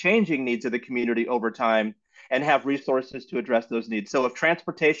address the changing needs of the community over time and have resources to address those needs. So if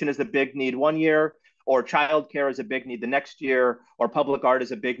transportation is a big need one year, or childcare is a big need the next year, or public art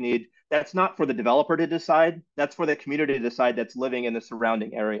is a big need, that's not for the developer to decide. That's for the community to decide that's living in the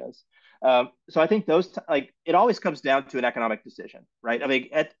surrounding areas. So I think like it always comes down to an economic decision, right? I mean,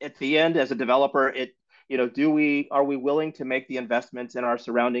 at the end, as a developer, are we willing to make the investments in our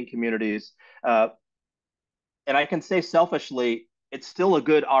surrounding communities? And I can say selfishly, it's still a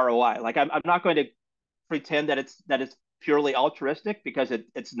good ROI. Like I'm not going to pretend that it's purely altruistic, because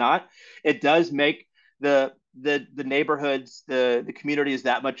it's not. It does make the neighborhoods, the communities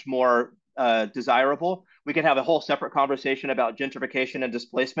that much more desirable. We can have a whole separate conversation about gentrification and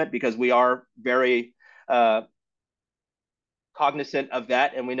displacement, because we are very cognizant of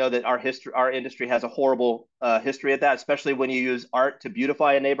that, and we know that our industry has a horrible history of that, especially when you use art to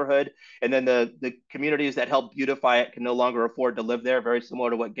beautify a neighborhood, and then the communities that help beautify it can no longer afford to live there. Very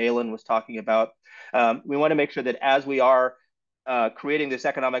similar to what Galen was talking about. We want to make sure that as we are creating this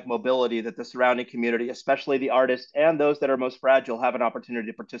economic mobility, that the surrounding community, especially the artists and those that are most fragile, have an opportunity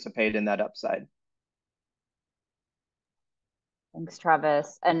to participate in that upside. Thanks,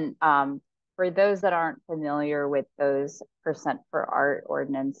 Travis. And for those that aren't familiar with those percent for art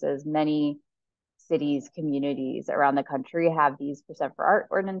ordinances, many cities, communities around the country have these percent for art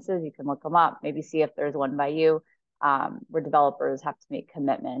ordinances. You can look them up, maybe see if there's one by you, where developers have to make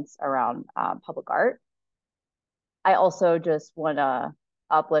commitments around public art. I also just want to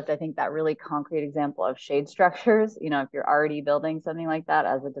uplift, I think, that really concrete example of shade structures. You know, if you're already building something like that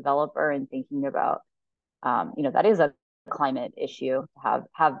as a developer and thinking about, that is a climate issue to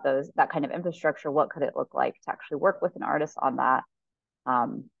have that kind of infrastructure. What could it look like to actually work with an artist on that?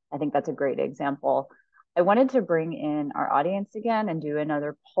 I think that's a great example. I wanted to bring in our audience again and do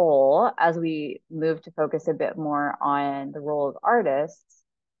another poll as we move to focus a bit more on the role of artists.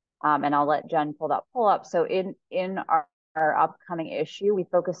 And I'll let Jen pull that poll up. So in our upcoming issue, we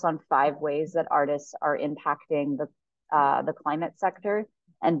focus on 5 ways that artists are impacting the climate sector.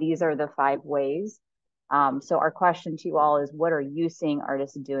 And these are the 5 ways. So our question to you all is, what are you seeing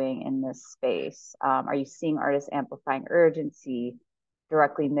artists doing in this space? Are you seeing artists amplifying urgency,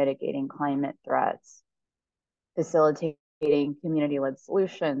 directly mitigating climate threats, facilitating community-led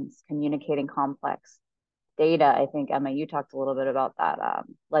solutions, communicating complex data? I think, Emma, you talked a little bit about that,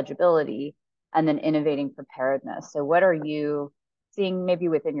 legibility, and then innovating preparedness. So what are you seeing maybe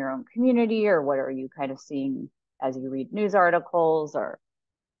within your own community, or what are you kind of seeing as you read news articles or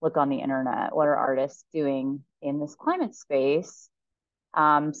look on the internet? What are artists doing in this climate space?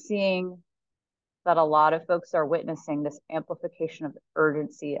 Seeing that a lot of folks are witnessing this amplification of the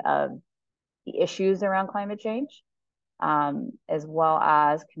urgency of the issues around climate change, as well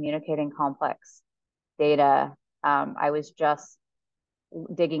as communicating complex data. I was just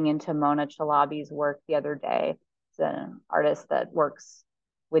digging into Mona Chalabi's work the other day. It's an artist that works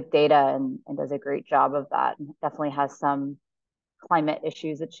with data and does a great job of that, and definitely has some climate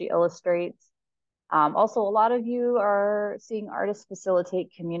issues that she illustrates. Also, a lot of you are seeing artists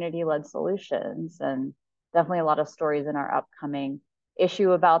facilitate community-led solutions, and definitely a lot of stories in our upcoming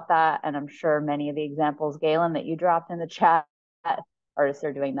issue about that. And I'm sure many of the examples, Galen, that you dropped in the chat, artists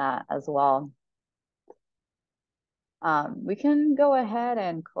are doing that as well. We can go ahead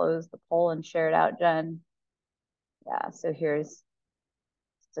and close the poll and share it out, Jen. Yeah, so here's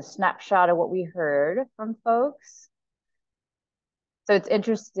just a snapshot of what we heard from folks. So it's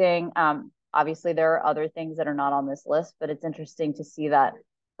interesting. Obviously, there are other things that are not on this list, but it's interesting to see that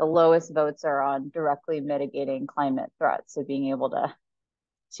the lowest votes are on directly mitigating climate threats. So being able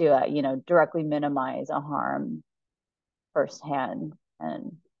to directly minimize a harm firsthand.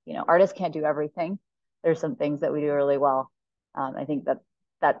 And, artists can't do everything. There's some things that we do really well. I think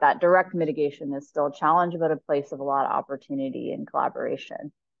that direct mitigation is still a challenge, but a place of a lot of opportunity and collaboration.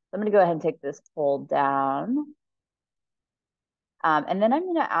 So I'm going to go ahead and take this poll down. And then I'm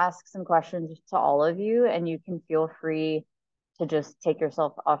going to ask some questions to all of you, and you can feel free to just take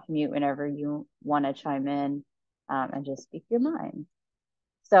yourself off mute whenever you want to chime in and just speak your mind.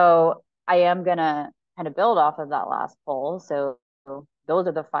 So I am going to kind of build off of that last poll. So those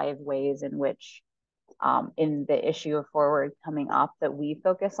are the 5 ways in which in the issue of Forward coming up that we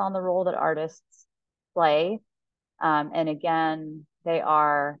focus on the role that artists play. And again, they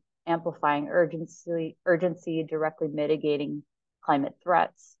are amplifying urgency, directly mitigating climate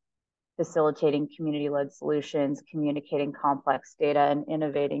threats, facilitating community-led solutions, communicating complex data, and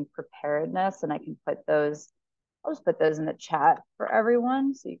innovating preparedness. And I can put those, I'll just put those in the chat for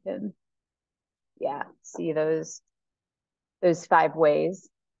everyone so you can, see those 5 ways.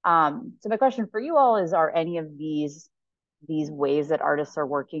 So my question for you all is, are any of these ways that artists are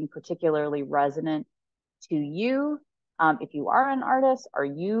working particularly resonant to you? If you are an artist, are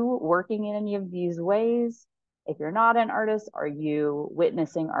you working in any of these ways? If you're not an artist, are you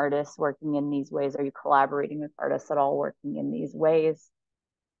witnessing artists working in these ways? Are you collaborating with artists at all working in these ways?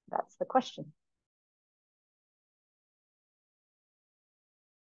 That's the question.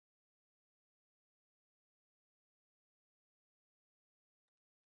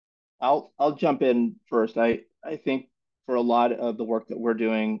 I'll jump in first. I think for a lot of the work that we're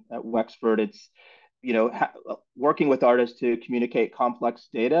doing at Wexford, it's working with artists to communicate complex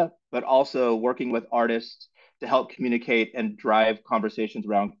data, but also working with artists to help communicate and drive conversations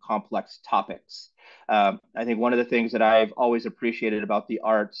around complex topics. I think one of the things that I've always appreciated about the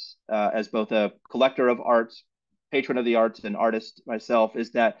arts, as both a collector of arts, patron of the arts, and artist myself,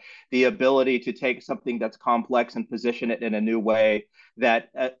 is that the ability to take something that's complex and position it in a new way that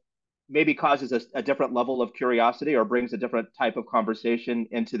maybe causes a different level of curiosity or brings a different type of conversation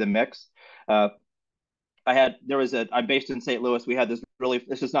into the mix. I'm based in St. Louis. We had this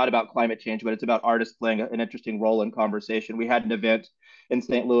is not about climate change, but it's about artists playing an interesting role in conversation. We had an event in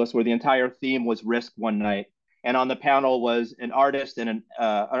St. Louis where the entire theme was risk one night. And on the panel was an artist and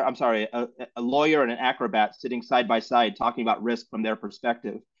a lawyer and an acrobat sitting side by side talking about risk from their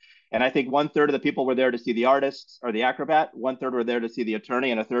perspective. And I think 1/3 of the people were there to see the artist or the acrobat, 1/3 were there to see the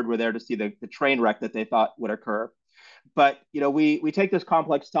attorney, and 1/3 were there to see the train wreck that they thought would occur. But we take this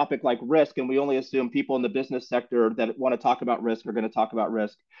complex topic like risk, and we only assume people in the business sector that want to talk about risk are going to talk about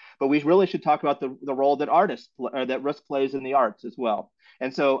risk. But we really should talk about the role that that risk plays in the arts as well.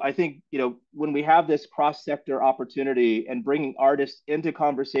 And so I think when we have this cross-sector opportunity and bringing artists into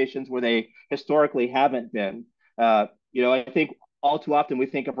conversations where they historically haven't been, I think all too often we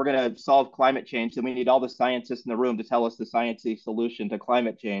think if we're going to solve climate change, then we need all the scientists in the room to tell us the sciencey solution to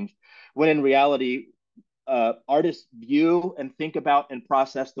climate change. When in reality, artists view and think about and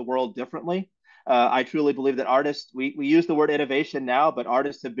process the world differently. I truly believe that artists, we use the word innovation now, but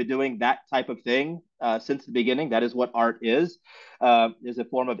artists have been doing that type of thing since the beginning. That is what art is a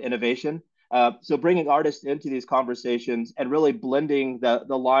form of innovation. So bringing artists into these conversations and really blending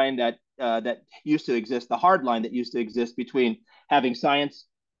the line that used to exist, the hard line that used to exist between having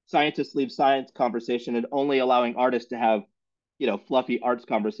scientists leave science conversation and only allowing artists to have fluffy arts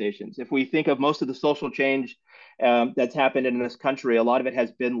conversations. If we think of most of the social change that's happened in this country, a lot of it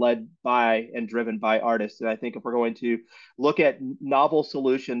has been led by and driven by artists. And I think if we're going to look at novel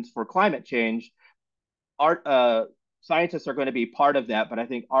solutions for climate change, scientists are going to be part of that, but I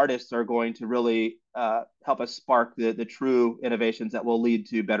think artists are going to really help us spark the true innovations that will lead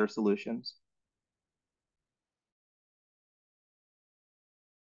to better solutions.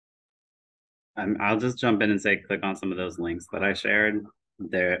 I'll just jump in and say, click on some of those links that I shared.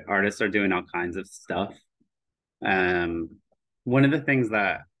 The artists are doing all kinds of stuff. One of the things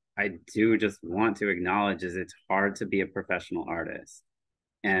that I do just want to acknowledge is it's hard to be a professional artist.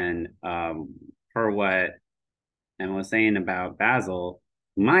 And for what Emma was saying about Basel,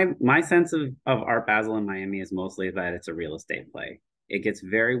 my sense of Art Basel in Miami is mostly that it's a real estate play. It gets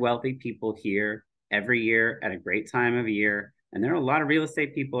very wealthy people here every year at a great time of year. And there are a lot of real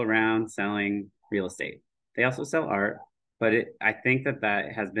estate people around selling real estate. They also sell art, but I think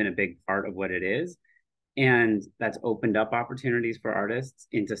that has been a big part of what it is. And that's opened up opportunities for artists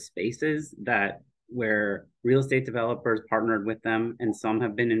into spaces where real estate developers partnered with them, and some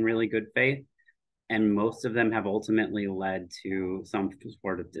have been in really good faith. And most of them have ultimately led to some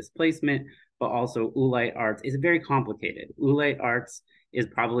sort of displacement, but also Oolite arts is very complicated. Oolite arts is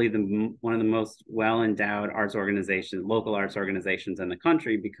probably one of the most well-endowed local arts organizations in the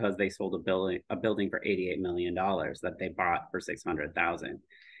country, because they sold a building for $88 million that they bought for $600,000.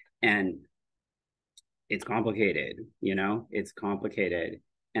 And it's complicated, it's complicated.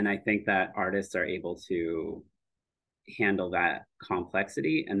 And I think that artists are able to handle that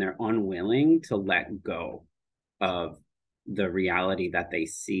complexity, and they're unwilling to let go of the reality that they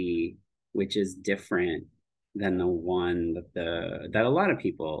see, which is different than the one that a lot of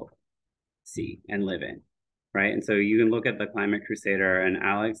people see and live in, right? And so you can look at the Climate Crusader, and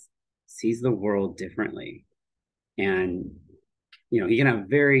Alex sees the world differently. And, he can have a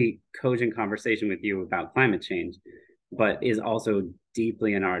very cogent conversation with you about climate change, but is also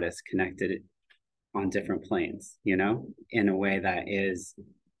deeply an artist connected on different planes, in a way that is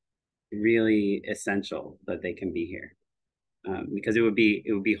really essential that they can be here. Because it would be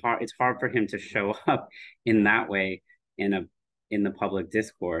hard. It's hard for him to show up in that way in the public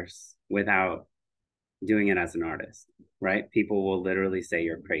discourse without doing it as an artist, right? People will literally say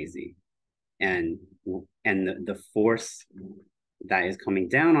you're crazy, and the force that is coming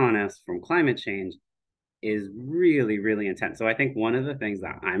down on us from climate change is really, really intense. So I think one of the things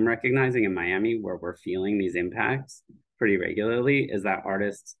that I'm recognizing in Miami, where we're feeling these impacts pretty regularly, is that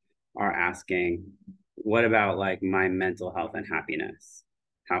artists are asking, what about like my mental health and happiness?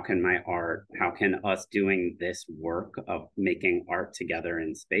 How can us doing this work of making art together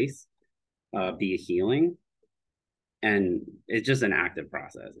in space be healing? And it's just an active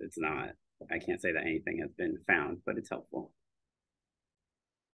process. It's not, I can't say that anything has been found, but it's helpful.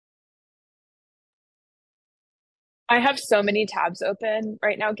 I have so many tabs open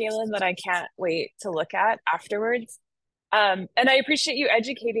right now, Galen, that I can't wait to look at afterwards. And I appreciate you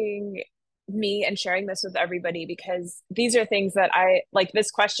educating me and sharing this with everybody, because these are things that I like.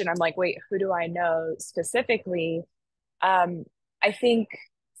 This question, I'm like, wait, who do I know specifically? I think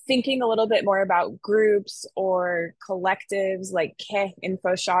thinking a little bit more about groups or collectives like Ke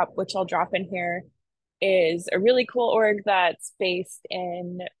Info Shop, which I'll drop in here, is a really cool org that's based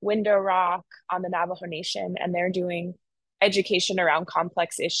in Window Rock on the Navajo Nation, and they're doing education around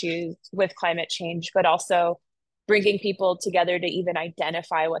complex issues with climate change, but also bringing people together to even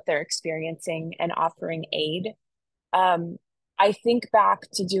identify what they're experiencing and offering aid. I think back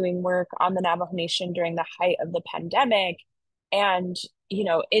to doing work on the Navajo Nation during the height of the pandemic, and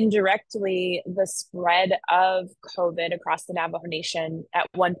indirectly the spread of COVID across the Navajo Nation. At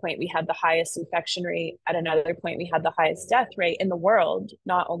one point, we had the highest infection rate. At another point, we had the highest death rate in the world,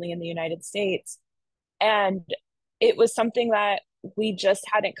 not only in the United States. And it was something that we just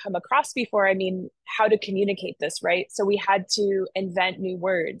hadn't come across before. I mean, how to communicate this, right? So we had to invent new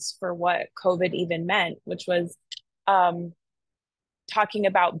words for what COVID even meant, which was talking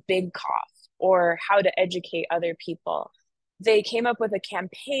about big cough or how to educate other people. They came up with a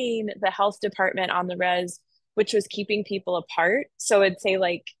campaign, the health department on the res, which was keeping people apart. So it'd say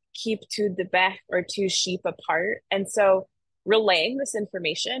like, keep to the bech or two sheep apart. And so relaying this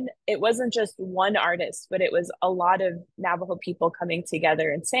information, it wasn't just one artist, but it was a lot of Navajo people coming together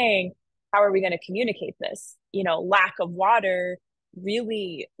and saying, how are we going to communicate this? Lack of water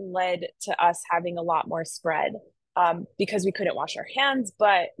really led to us having a lot more spread. Because we couldn't wash our hands,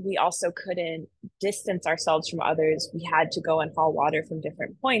 but we also couldn't distance ourselves from others. We had to go and haul water from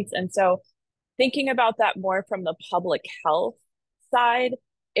different points. And so thinking about that more from the public health side,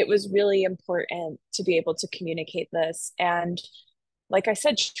 it was really important to be able to communicate this. And like I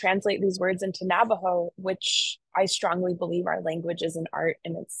said, translate these words into Navajo, which I strongly believe our language is an art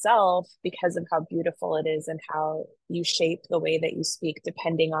in itself because of how beautiful it is and how you shape the way that you speak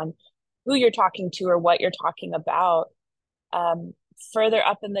depending on who you're talking to or what you're talking about. Further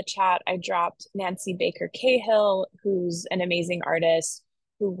up in the chat, I dropped Nancy Baker Cahill, who's an amazing artist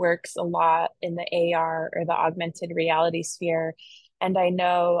who works a lot in the AR or the augmented reality sphere. And I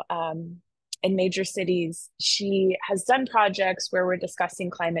know in major cities, she has done projects where we're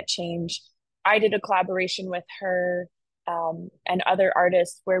discussing climate change. I did a collaboration with her and other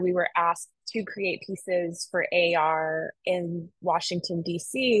artists where we were asked to create pieces for AR in Washington,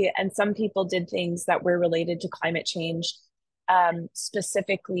 D.C. And some people did things that were related to climate change,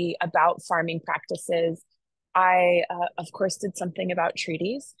 specifically about farming practices. I, of course, did something about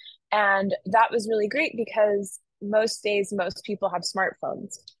treaties. And that was really great because most days, most people have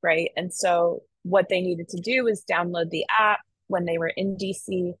smartphones, right? And so what they needed to do was download the app when they were in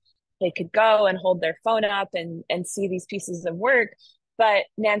DC. They could go and hold their phone up and see these pieces of work. But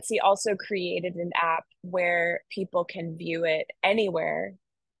Nancy also created an app where people can view it anywhere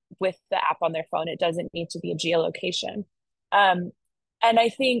with the app on their phone. It doesn't need to be a geolocation. And I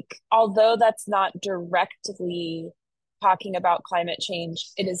think although that's not directly talking about climate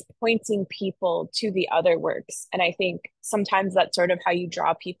change, it is pointing people to the other works. And I think sometimes that's sort of how you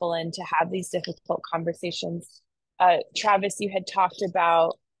draw people in to have these difficult conversations. Travis, you had talked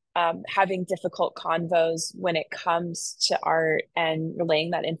about having difficult convos when it comes to art and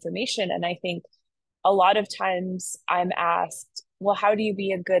relaying that information. And I think a lot of times I'm asked, well, how do you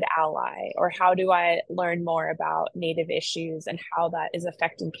be a good ally? Or how do I learn more about Native issues and how that is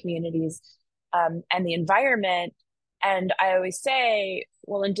affecting communities and the environment? And I always say,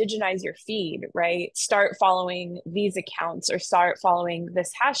 well, indigenize your feed, right? Start following these accounts or start following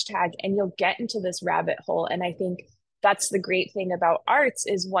this hashtag, and you'll get into this rabbit hole. And I think that's the great thing about arts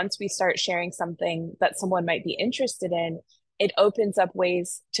is once we start sharing something that someone might be interested in, it opens up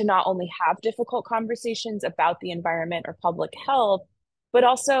ways to not only have difficult conversations about the environment or public health, but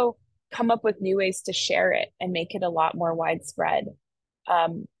also come up with new ways to share it and make it a lot more widespread.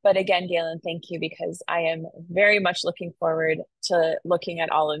 But again, Galen, thank you, because I am very much looking forward to looking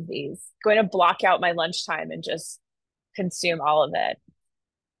at all of these. Going to block out my lunchtime and just consume all of it.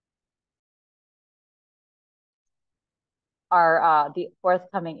 Our the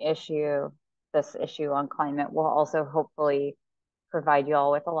forthcoming issue, this issue on climate, will also hopefully provide you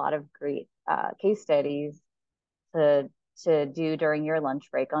all with a lot of great case studies to do during your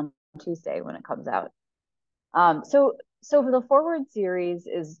lunch break on Tuesday when it comes out. So for the Forward series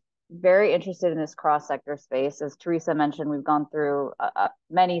is very interested in this cross-sector space. As Teresa mentioned, we've gone through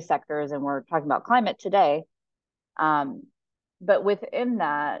many sectors and we're talking about climate today. But within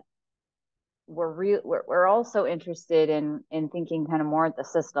that, we're also interested in thinking kind of more at the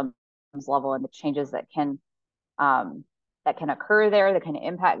systems level and the changes that can occur there, the kind of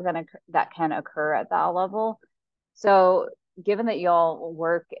impact that can occur at that level. So given that y'all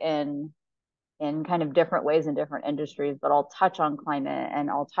work in kind of different ways in different industries, but I'll touch on climate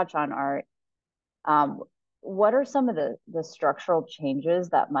and I'll touch on art. What are some of the structural changes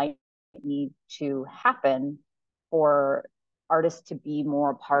that might need to happen for artists to be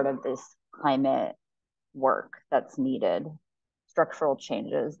more part of this climate work that's needed? Structural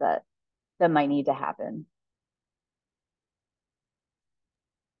changes that might need to happen.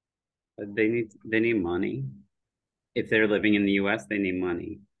 They need money. If they're living in the US, they need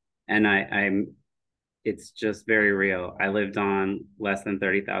money. And it's just very real. I lived on less than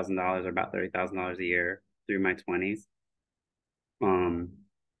 $30,000 or about $30,000 a year through my 20s.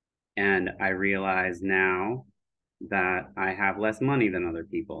 And I realize now that I have less money than other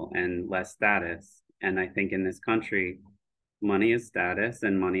people and less status. And I think in this country, money is status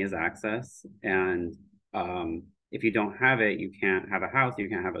and money is access. And if you don't have it, you can't have a house, you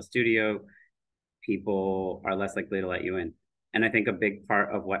can't have a studio. People are less likely to let you in. And I think a big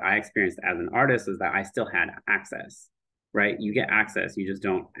part of what I experienced as an artist is that I still had access, right? You get access, you just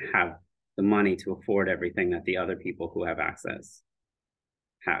don't have the money to afford everything that the other people who have access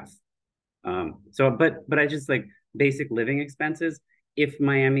have. But I just like basic living expenses. If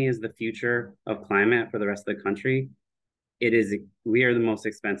Miami is the future of climate for the rest of the country, we are the most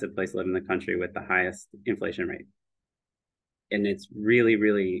expensive place to live in the country with the highest inflation rate. And it's really,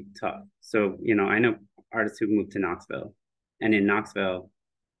 really tough. So, I know artists who moved to Knoxville, and in Knoxville,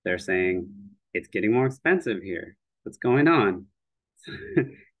 they're saying it's getting more expensive here. What's going on?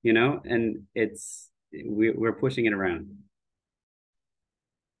 And we're pushing it around.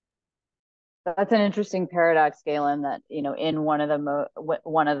 That's an interesting paradox, Galen, that, in one of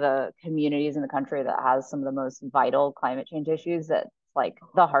the communities in the country that has some of the most vital climate change issues, that's like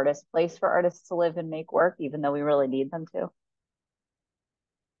the hardest place for artists to live and make work, even though we really need them to.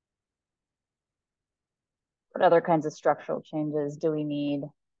 What other kinds of structural changes do we need?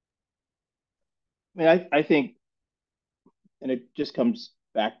 I mean, I think, and it just comes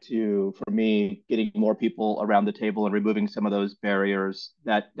back to, for me, getting more people around the table and removing some of those barriers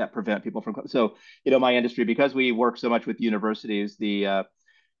that prevent people from. So, my industry, because we work so much with universities,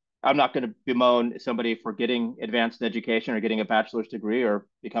 I'm not going to bemoan somebody for getting advanced education or getting a bachelor's degree or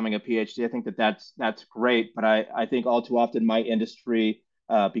becoming a PhD. I think that's great, but I think all too often my industry,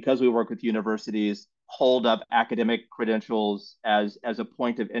 because we work with universities, hold up academic credentials as a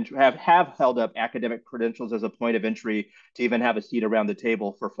point of entry, have held up academic credentials as a point of entry to even have a seat around the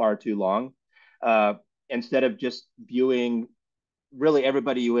table for far too long, instead of just viewing really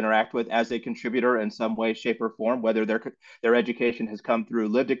everybody you interact with as a contributor in some way, shape, or form, whether their education has come through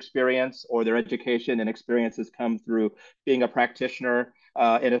lived experience or their education and experience has come through being a practitioner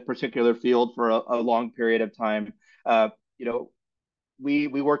in a particular field for a long period of time. We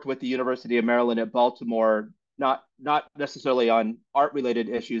worked with the University of Maryland at Baltimore not necessarily on art related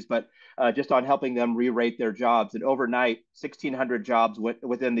issues, but just on helping them re-rate their jobs. And overnight, 1,600 jobs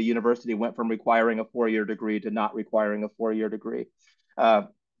within the university went from requiring a 4-year degree to not requiring a 4-year degree.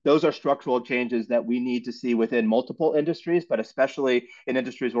 Those are structural changes that we need to see within multiple industries, but especially in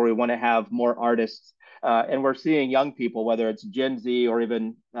industries where we want to have more artists. And we're seeing young people, whether it's Gen Z or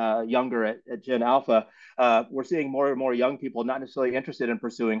even younger at Gen Alpha, we're seeing more and more young people not necessarily interested in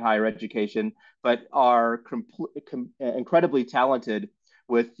pursuing higher education, but are incredibly talented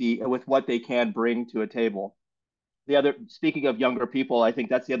with what they can bring to a table. Speaking of younger people, I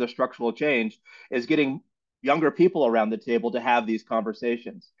think that's the other structural change, is getting younger people around the table to have these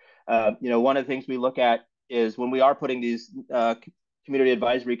conversations. One of the things we look at is when we are putting these community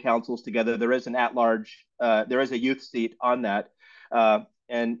advisory councils together, there is there is a youth seat on that.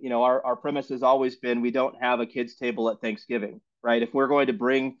 And our premise has always been, we don't have a kids table at Thanksgiving, right? If we're going to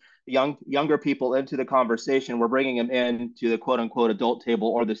bring younger people into the conversation, we're bringing them into the quote unquote adult table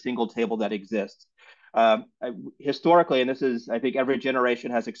or the single table that exists. Historically, and this is, I think every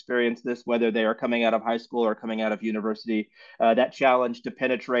generation has experienced this, whether they are coming out of high school or coming out of university, that challenge to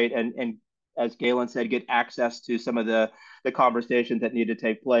penetrate and as Galen said, get access to some of the conversations that need to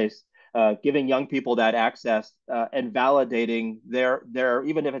take place. Giving young people that access and validating their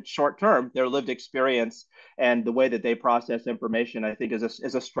even if it's short term, their lived experience and the way that they process information, I think is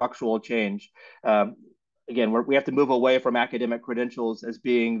a structural change. Again, we have to move away from academic credentials as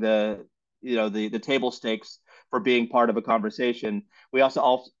being the table stakes for being part of a conversation. We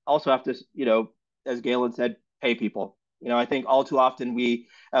also have to, as Galen said, pay people. I think all too often we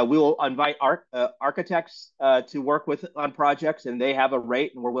will invite architects to work on projects, and they have a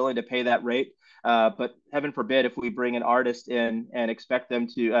rate, and we're willing to pay that rate. But heaven forbid if we bring an artist in and expect them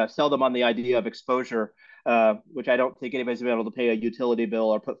to sell them on the idea of exposure, which I don't think anybody's been able to pay a utility bill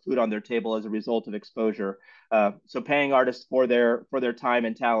or put food on their table as a result of exposure. So paying artists for their time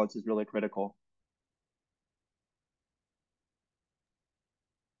and talents is really critical.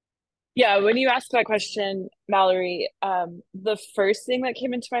 Yeah, when you asked that question, Mallory, the first thing that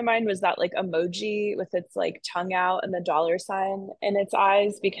came into my mind was that like emoji with its like tongue out and the dollar sign in its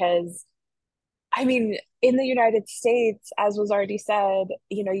eyes, because I mean, in the United States, as was already said,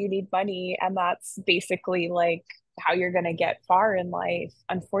 you need money, and that's basically like how you're going to get far in life,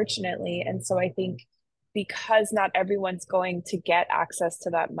 unfortunately. And so I think because not everyone's going to get access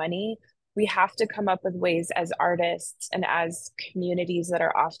to that money, we have to come up with ways as artists and as communities that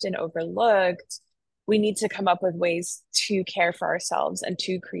are often overlooked. We need to come up with ways to care for ourselves and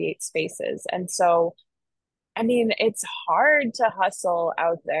to create spaces. And so, I mean, it's hard to hustle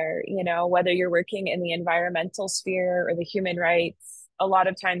out there, whether you're working in the environmental sphere or the human rights. A lot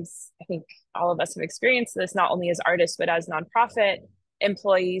of times, I think all of us have experienced this, not only as artists, but as nonprofit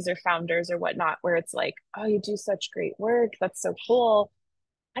employees or founders or whatnot, where it's like, oh, you do such great work. That's so cool.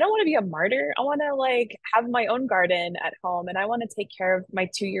 I don't want to be a martyr. I want to like have my own garden at home, and I want to take care of my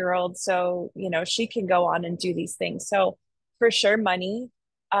 2-year-old so, she can go on and do these things. So for sure, money,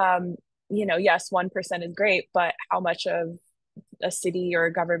 yes, 1% is great, but how much of a city or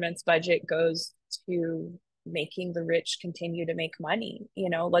a government's budget goes to making the rich continue to make money?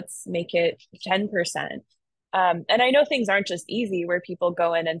 Let's make it 10%. And I know things aren't just easy where people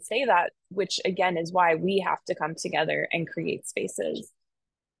go in and say that, which again is why we have to come together and create spaces.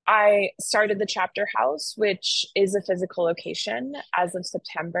 I started the Chapter House, which is a physical location, as of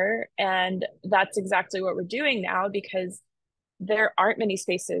September. And that's exactly what we're doing now, because there aren't many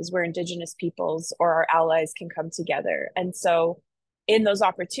spaces where Indigenous peoples or our allies can come together. And so in those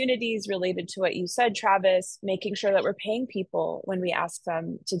opportunities related to what you said, Travis, making sure that we're paying people when we ask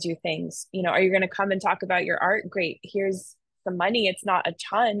them to do things. Are you going to come and talk about your art? Great. Here's some money. It's not a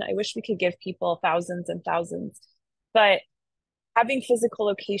ton. I wish we could give people thousands and thousands. But having physical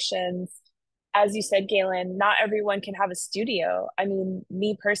locations, as you said, Galen, not everyone can have a studio. I mean,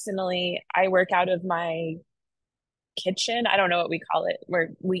 me personally, I work out of my kitchen. I don't know what we call it, where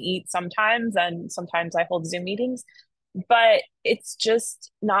we eat sometimes, and sometimes I hold Zoom meetings. But it's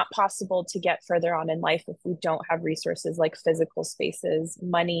just not possible to get further on in life if we don't have resources like physical spaces,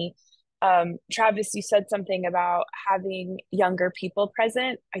 money. Travis, you said something about having younger people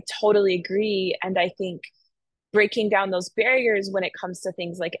present. I totally agree. And I think breaking down those barriers when it comes to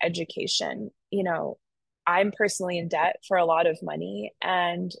things like education, I'm personally in debt for a lot of money,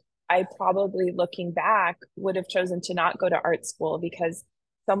 and I probably, looking back, would have chosen to not go to art school, because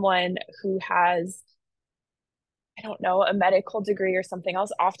someone who has, I don't know, a medical degree or something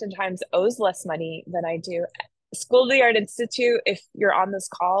else oftentimes owes less money than I do. School of the Art Institute, if you're on this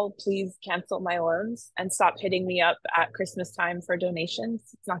call, please cancel my loans and stop hitting me up at Christmas time for donations.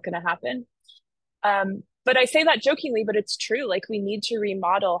 It's not going to happen. But I say that jokingly, but it's true. Like we need to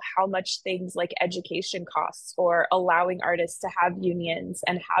remodel how much things like education costs, or allowing artists to have unions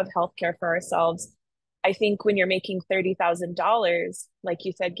and have healthcare for ourselves. I think when you're making $30,000, like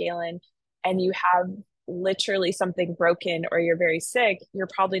you said, Galen, and you have literally something broken or you're very sick, you're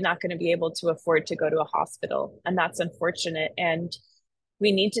probably not going to be able to afford to go to a hospital. And that's unfortunate. And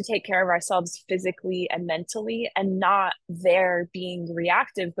we need to take care of ourselves physically and mentally, and not there being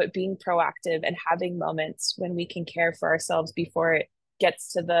reactive, but being proactive and having moments when we can care for ourselves before it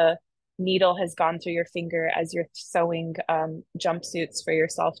gets to the needle has gone through your finger as you're sewing jumpsuits for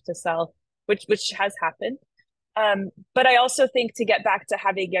yourself to sell, which has happened. But I also think, to get back to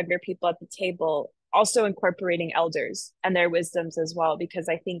having younger people at the table, also incorporating elders and their wisdoms as well, because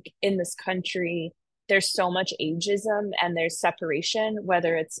I think in this country, there's so much ageism and there's separation,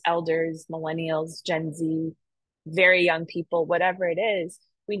 whether it's elders, millennials, Gen Z, very young people, whatever it is.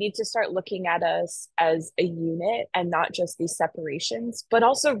 We need to start looking at us as a unit and not just these separations, but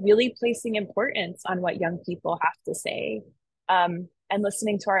also really placing importance on what young people have to say, and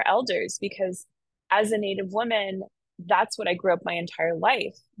listening to our elders. Because as a Native woman, that's what I grew up my entire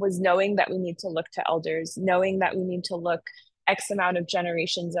life, was knowing that we need to look to elders, knowing that we need to look X amount of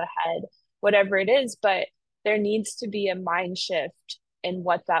generations ahead, whatever it is. But there needs to be a mind shift in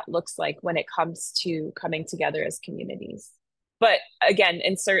what that looks like when it comes to coming together as communities. But again,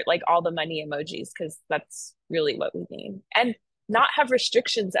 insert like all the money emojis, because that's really what we need. And not have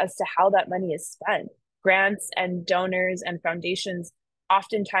restrictions as to how that money is spent. Grants and donors and foundations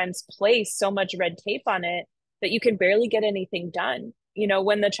oftentimes place so much red tape on it that you can barely get anything done. You know,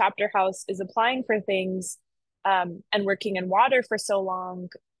 when the chapter house is applying for things and working in water for so long,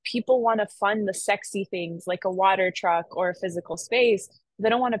 people want to fund the sexy things like a water truck or a physical space. They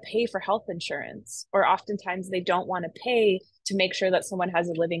don't want to pay for health insurance, or oftentimes they don't want to pay to make sure that someone has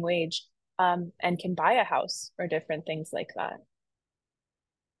a living wage and can buy a house, or different things like that.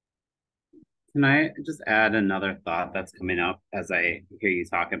 Can I just add another thought that's coming up as I hear you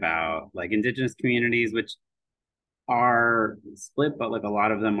talk about like Indigenous communities, which are split, but like a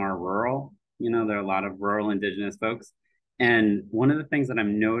lot of them are rural. You know, there are a lot of rural Indigenous folks. And one of the things that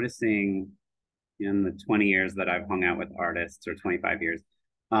I'm noticing in the 20 years that I've hung out with artists, or 25 years,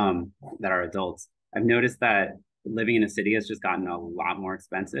 that are adults, I've noticed that living in a city has just gotten a lot more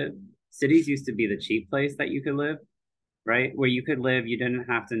expensive. Cities used to be the cheap place that you could live, right? Where you could live, you didn't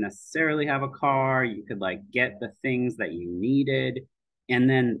have to necessarily have a car, you could like get the things that you needed. And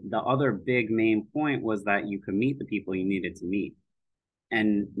then the other big main point was that you could meet the people you needed to meet.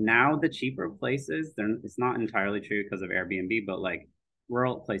 And now the cheaper places, it's not entirely true because of Airbnb, but like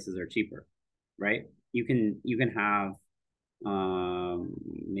rural places are cheaper, right? You can have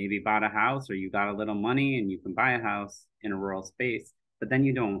maybe bought a house, or you got a little money and you can buy a house in a rural space, but then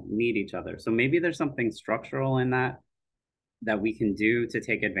you don't meet each other. So maybe there's something structural in that we can do to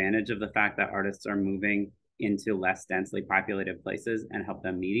take advantage of the fact that artists are moving into less densely populated places and help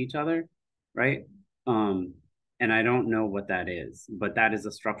them meet each other, right? And I don't know what that is, but that is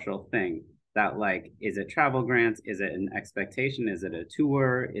a structural thing. That like, is it travel grants? Is it an expectation? Is it a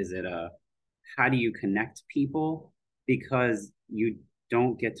tour? Is it how do you connect people? Because you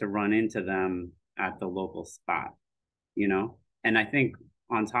don't get to run into them at the local spot, you know? And I think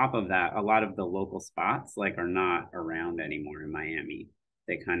on top of that, a lot of the local spots like are not around anymore in Miami.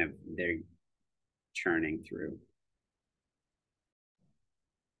 They're churning through.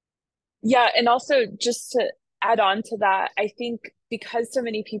 Yeah, and also just to add on to that, I think because so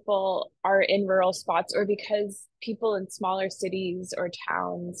many people are in rural spots, or because people in smaller cities or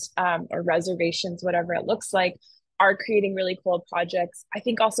towns or reservations, whatever it looks like, are creating really cool projects, I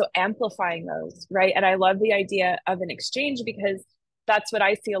think also amplifying those, right? And I love the idea of an exchange, because that's what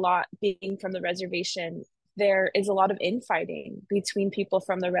I see a lot being from the reservation. There is a lot of infighting between people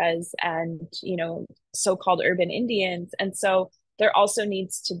from the res and, you know, so-called urban Indians. And so there also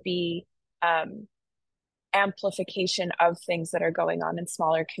needs to be amplification of things that are going on in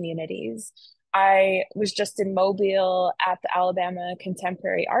smaller communities. I was just in Mobile at the Alabama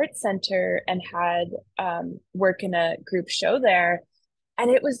Contemporary Arts Center and had work in a group show there. And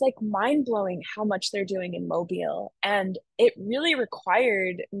it was like mind blowing how much they're doing in Mobile. And it really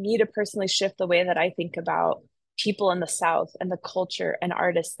required me to personally shift the way that I think about people in the South and the culture and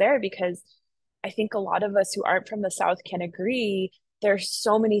artists there, because I think a lot of us who aren't from the South can agree there's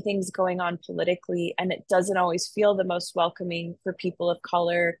so many things going on politically, and it doesn't always feel the most welcoming for people of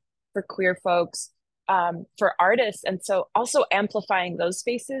color, for queer folks, for artists. And so also amplifying those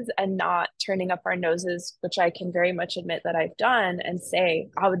spaces and not turning up our noses, which I can very much admit that I've done, and say,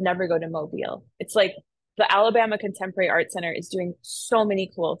 I would never go to Mobile. It's like the Alabama Contemporary Art Center is doing so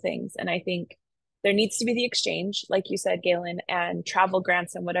many cool things. And I think there needs to be the exchange, like you said, Galen, and travel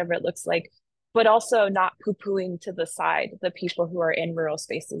grants and whatever it looks like, but also not poo-pooing to the side the people who are in rural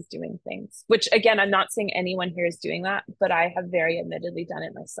spaces doing things, which again, I'm not saying anyone here is doing that, but I have very admittedly done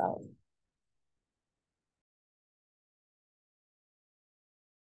it myself.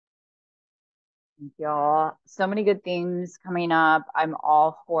 Thank y'all. So many good things coming up. I'm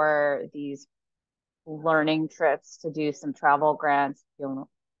all for these learning trips to do some travel grants. You'll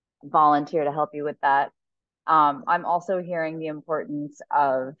volunteer to help you with that. I'm also hearing the importance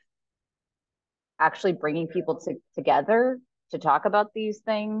of actually bringing people together to talk about these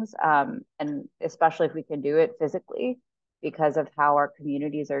things, and especially if we can do it physically, because of how our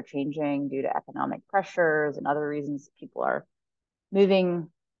communities are changing due to economic pressures and other reasons people are moving,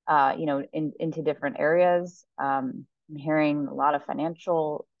 into different areas. I'm hearing a lot of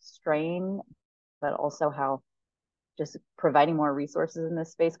financial strain, but also how just providing more resources in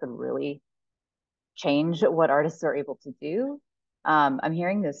this space could really change what artists are able to do. I'm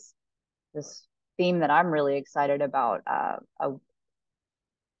hearing this theme that I'm really excited about.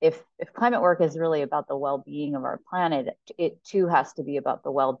 If climate work is really about the well-being of our planet, it too has to be about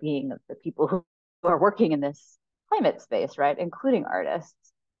the well-being of the people who are working in this climate space, right? Including artists.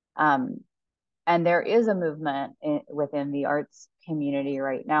 And there is a movement within the arts community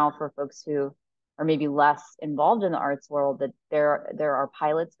right now for folks who are maybe less involved in the arts world, that there are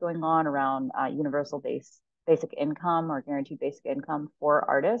pilots going on around universal basic income or guaranteed basic income for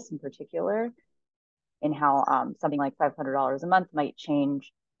artists in particular, in how something like $500 a month might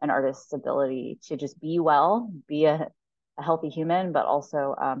change an artist's ability to just be well, be a healthy human, but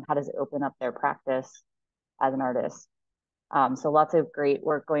also how does it open up their practice as an artist? So lots of great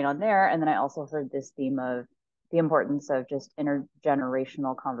work going on there. And then I also heard this theme of the importance of just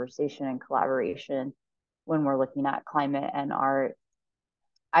intergenerational conversation and collaboration when we're looking at climate and art.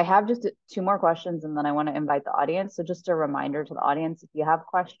 I have just two more questions, and then I want to invite the audience. So just a reminder to the audience, if you have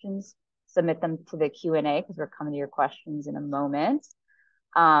questions, submit them to the Q&A, because we're coming to your questions in a moment.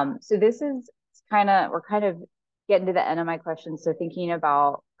 So this is we're kind of getting to the end of my questions. So thinking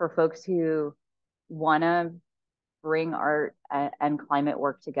about, for folks who want to bring art and climate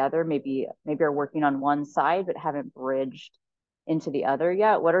work together, maybe are working on one side but haven't bridged into the other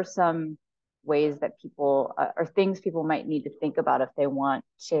yet, what are some ways that people or things people might need to think about if they want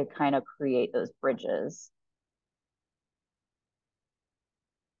to kind of create those bridges?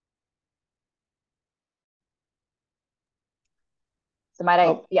 So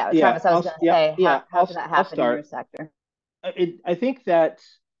Travis, I was going to say, how can that happen in your sector? I think that,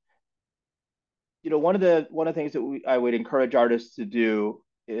 one of the things that I would encourage artists to do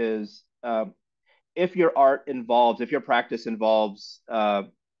is, if your practice involves,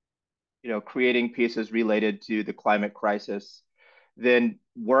 creating pieces related to the climate crisis, then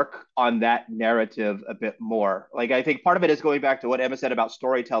work on that narrative a bit more. Like, I think part of it is going back to what Emma said about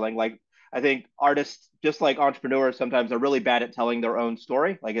storytelling. Like, I think artists, just like entrepreneurs, sometimes are really bad at telling their own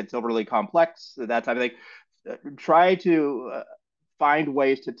story. Like, it's overly complex, that type of thing. Try to find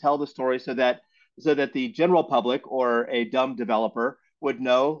ways to tell the story so that the general public or a dumb developer would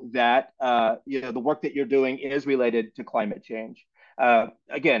know that the work that you're doing is related to climate change.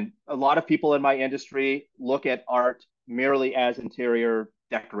 Again, a lot of people in my industry look at art merely as interior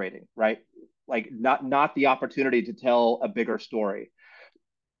decorating, right? Like, not the opportunity to tell a bigger story.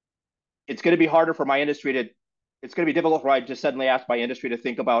 It's going to be harder for my industry to. It's going to be difficult for I just suddenly ask my industry to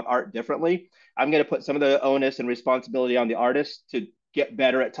think about art differently. I'm going to put some of the onus and responsibility on the artists to get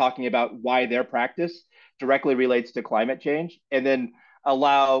better at talking about why their practice directly relates to climate change, and then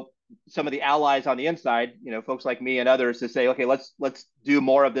allow some of the allies on the inside, folks like me and others, to say, okay, let's do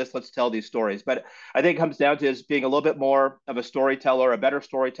more of this. Let's tell these stories. But I think it comes down to is being a little bit more of a storyteller, a better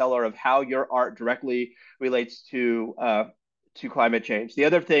storyteller of how your art directly relates to climate change. The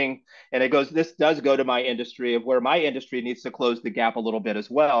other thing, and this does go to my industry, of where my industry needs to close the gap a little bit as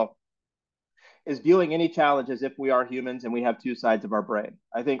well, is viewing any challenge as if we are humans and we have two sides of our brain.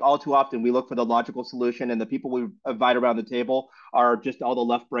 I think all too often we look for the logical solution, and the people we invite around the table are just all the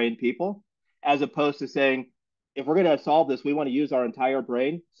left brain people, as opposed to saying, if we're going to solve this, we want to use our entire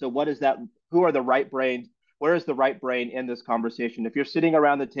brain. So what is that? Who are the right brains? Where is the right brain in this conversation? If you're sitting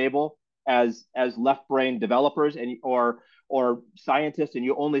around the table as left brain developers or scientists, and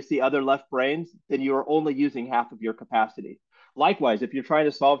you only see other left brains, then you are only using half of your capacity. Likewise, if you're trying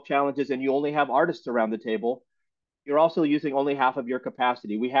to solve challenges and you only have artists around the table, you're also using only half of your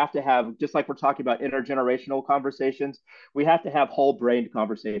capacity. We have to have, just like we're talking about intergenerational conversations, we have to have whole brained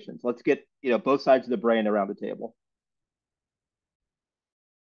conversations. Let's get both sides of the brain around the table.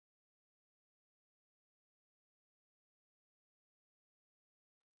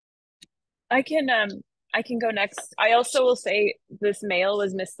 I can go next. I also will say this mail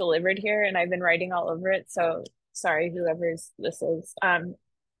was misdelivered here and I've been writing all over it. So sorry, whoever's this is.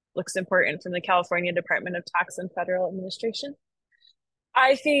 Looks important from the California Department of Tax and Federal Administration.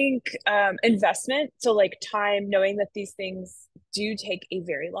 I think investment, so like time, knowing that these things do take a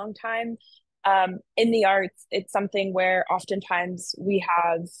very long time. In the arts, it's something where oftentimes we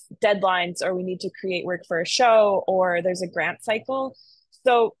have deadlines or we need to create work for a show or there's a grant cycle.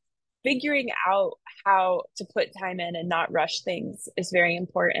 So figuring out how to put time in and not rush things is very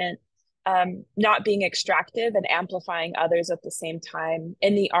important. Not being extractive and amplifying others at the same time.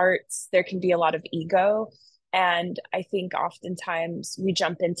 In the arts, there can be a lot of ego. And I think oftentimes we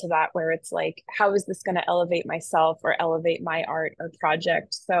jump into that where it's like, how is this going to elevate myself or elevate my art or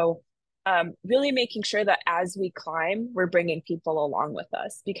project? So really making sure that as we climb, we're bringing people along with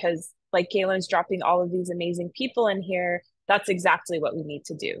us because like Galen's dropping all of these amazing people in here. That's exactly what we need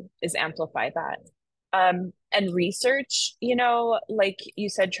to do is amplify that. And research, you know, like you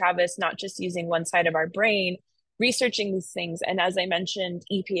said, Travis, not just using one side of our brain, researching these things. And as I mentioned,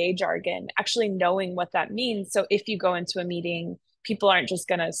 EPA jargon, actually knowing what that means. So if you go into a meeting, people aren't just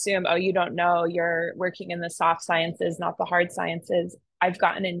going to assume, oh, you don't know, you're working in the soft sciences, not the hard sciences. I've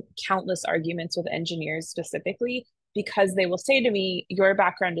gotten in countless arguments with engineers specifically because they will say to me, your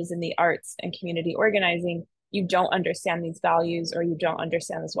background is in the arts and community organizing. You don't understand these values or you don't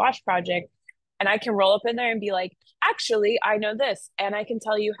understand this WASH project. And I can roll up in there and be like, actually, I know this. And I can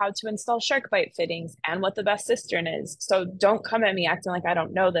tell you how to install shark bite fittings and what the best cistern is. So don't come at me acting like I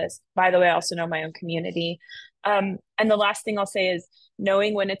don't know this. By the way, I also know my own community. And the last thing I'll say is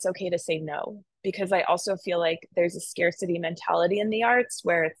knowing when it's okay to say no, because I also feel like there's a scarcity mentality in the arts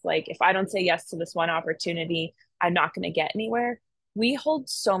where it's like, if I don't say yes to this one opportunity, I'm not going to get anywhere. We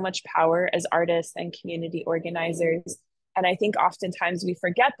hold so much power as artists and community organizers. And I think oftentimes we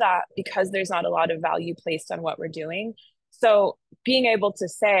forget that because there's not a lot of value placed on what we're doing. So being able to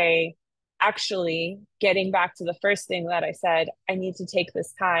say, actually, getting back to the first thing that I said, I need to take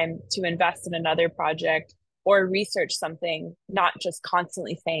this time to invest in another project or research something, not just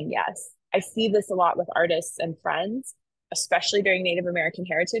constantly saying yes. I see this a lot with artists and friends, especially during Native American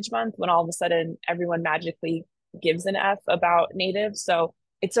Heritage Month, when all of a sudden everyone magically gives an F about Native. So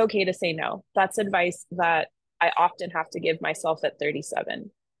it's okay to say no. That's advice that I often have to give myself at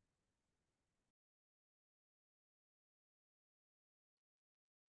 37.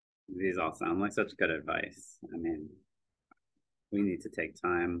 These all sound like such good advice. I mean, we need to take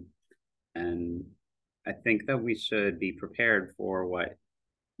time, and I think that we should be prepared for what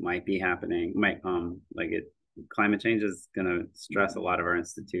might be happening, might come. Climate change is going to stress a lot of our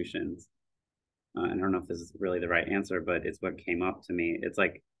institutions. I don't know if this is really the right answer, but it's what came up to me. It's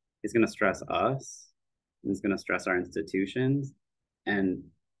like it's going to stress us. It's going to stress our institutions, and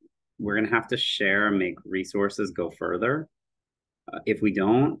we're going to have to share and make resources go further. If we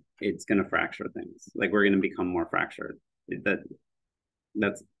don't, it's going to fracture things. Like we're going to become more fractured. I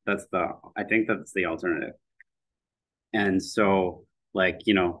think that's the alternative. And so, I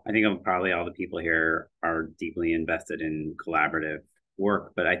think probably all the people here are deeply invested in collaborative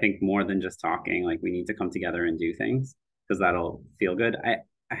work, but I think more than just talking, like we need to come together and do things because that'll feel good. I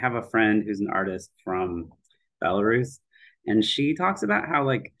have a friend who's an artist from Belarus, and she talks about how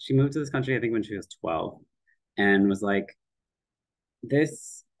she moved to this country, I think when she was 12, and was like,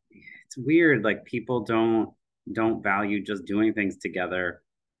 it's weird. Like people don't value just doing things together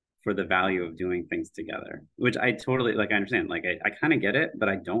for the value of doing things together, which I totally I understand. I kind of get it, but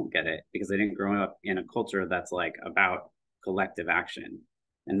I don't get it because I didn't grow up in a culture that's about collective action.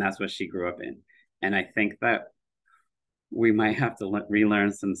 And that's what she grew up in. And I think that we might have to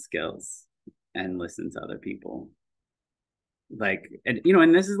relearn some skills and listen to other people.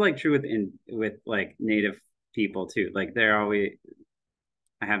 And this is true with Native people too. They're always,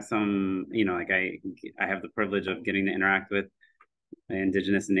 I have some, I have the privilege of getting to interact with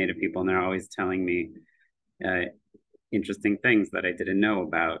Indigenous and Native people, and they're always telling me interesting things that I didn't know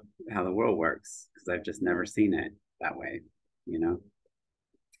about how the world works because I've just never seen it that way,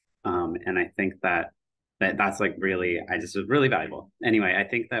 and I think that's really, just was really valuable. Anyway, I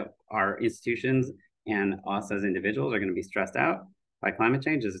think that our institutions and us as individuals are going to be stressed out by climate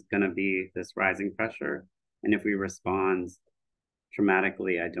change. Is going to be this rising pressure, and if we respond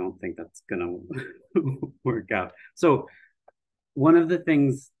dramatically, I don't think that's going to work out. So one of the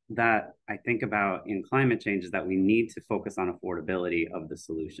things that I think about in climate change is that we need to focus on affordability of the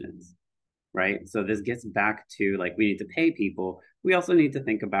solutions, right? So this gets back to we need to pay people. We also need to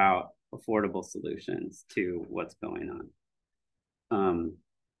think about affordable solutions to what's going on.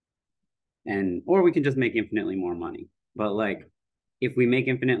 Or we can just make infinitely more money. But if we make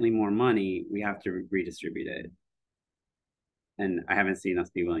infinitely more money, we have to redistribute it. And I haven't seen us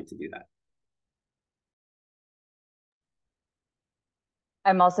be willing to do that.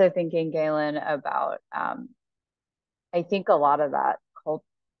 I'm also thinking, Galen, about I think a lot of that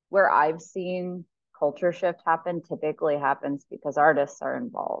where I've seen culture shift happen typically happens because artists are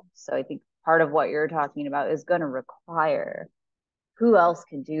involved. So I think part of what you're talking about is going to require who else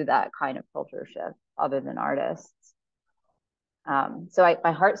can do that kind of culture shift other than artists. So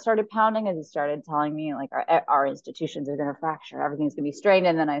my heart started pounding as he started telling me like our institutions are going to fracture, everything's going to be strained.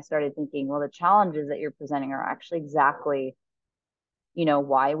 And then I started thinking, well, the challenges that you're presenting are actually exactly,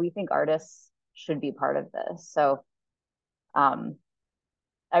 why we think artists should be part of this. So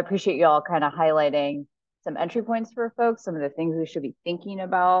I appreciate you all kind of highlighting some entry points for folks, some of the things we should be thinking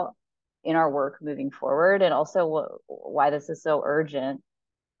about in our work moving forward, and also why this is so urgent.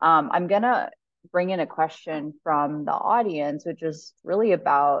 I'm going to bring in a question from the audience, which is really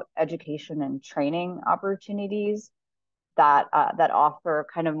about education and training opportunities that offer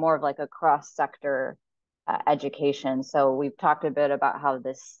kind of more of like a cross-sector education. So we've talked a bit about how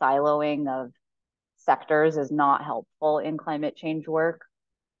this siloing of sectors is not helpful in climate change work.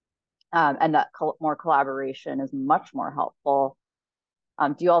 And that more collaboration is much more helpful.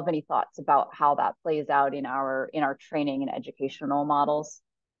 Do you all have any thoughts about how that plays out in our training and educational models?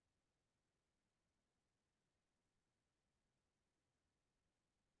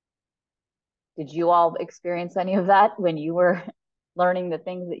 Did you all experience any of that when you were learning the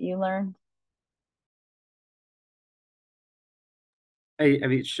things that you learned? I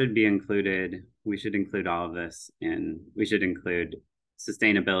mean, it should be included. We should include all of this we should include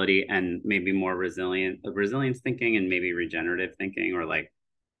sustainability and maybe more resilience thinking and maybe regenerative thinking or like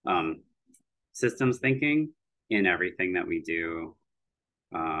systems thinking in everything that we do.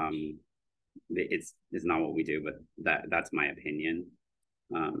 It's not what we do, but that's my opinion.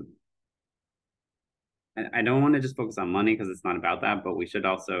 I don't want to just focus on money because it's not about that, but we should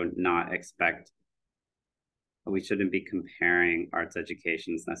also not expect, we shouldn't be comparing arts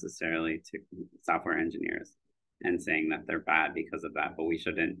educations necessarily to software engineers and saying that they're bad because of that, but we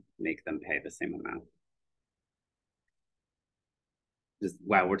shouldn't make them pay the same amount. Just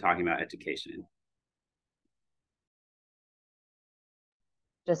while we're talking about education.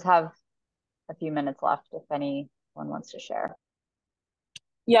 Just have a few minutes left if anyone wants to share.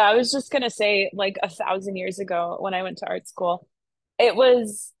 Yeah, I was just gonna say, like 1,000 years ago when I went to art school,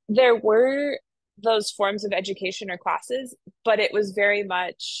 there were those forms of education or classes, but it was very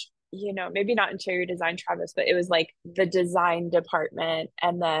much, maybe not interior design, Travis, but it was like the design department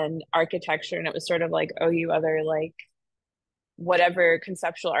and then architecture. And it was sort of like, oh, you other like whatever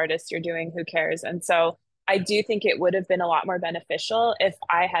conceptual artist you're doing, who cares? And so I do think it would have been a lot more beneficial if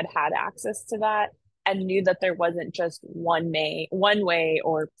I had access to that and knew that there wasn't just one way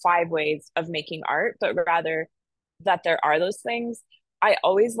or 5 ways of making art, but rather that there are those things. I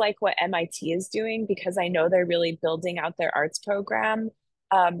always like what MIT is doing because I know they're really building out their arts program.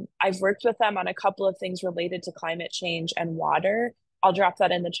 I've worked with them on a couple of things related to climate change and water. I'll drop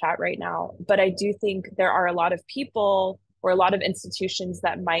that in the chat right now. But I do think there are a lot of people or a lot of institutions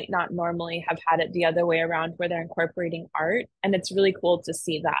that might not normally have had it the other way around where they're incorporating art. And it's really cool to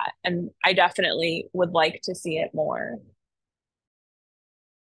see that. And I definitely would like to see it more.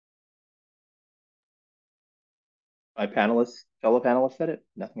 My fellow panelists said it.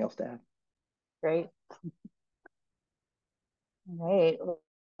 Nothing else to add. Great. All right.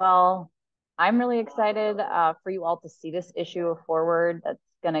 Well, I'm really excited for you all to see this issue forward. That's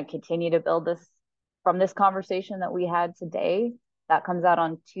going to continue to build this from this conversation that we had today. That comes out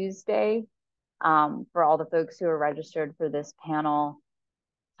on Tuesday. For all the folks who are registered for this panel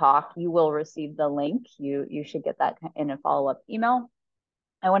talk, you will receive the link. You should get that in a follow-up email.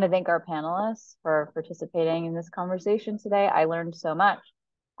 I want to thank our panelists for participating in this conversation today. I learned so much.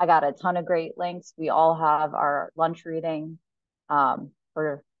 I got a ton of great links. We all have our lunch reading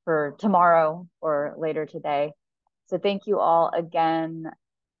for tomorrow or later today. So thank you all again.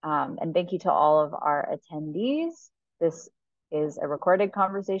 And thank you to all of our attendees. This is a recorded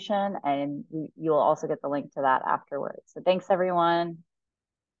conversation and you'll also get the link to that afterwards. So thanks everyone.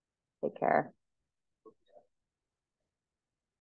 Take care.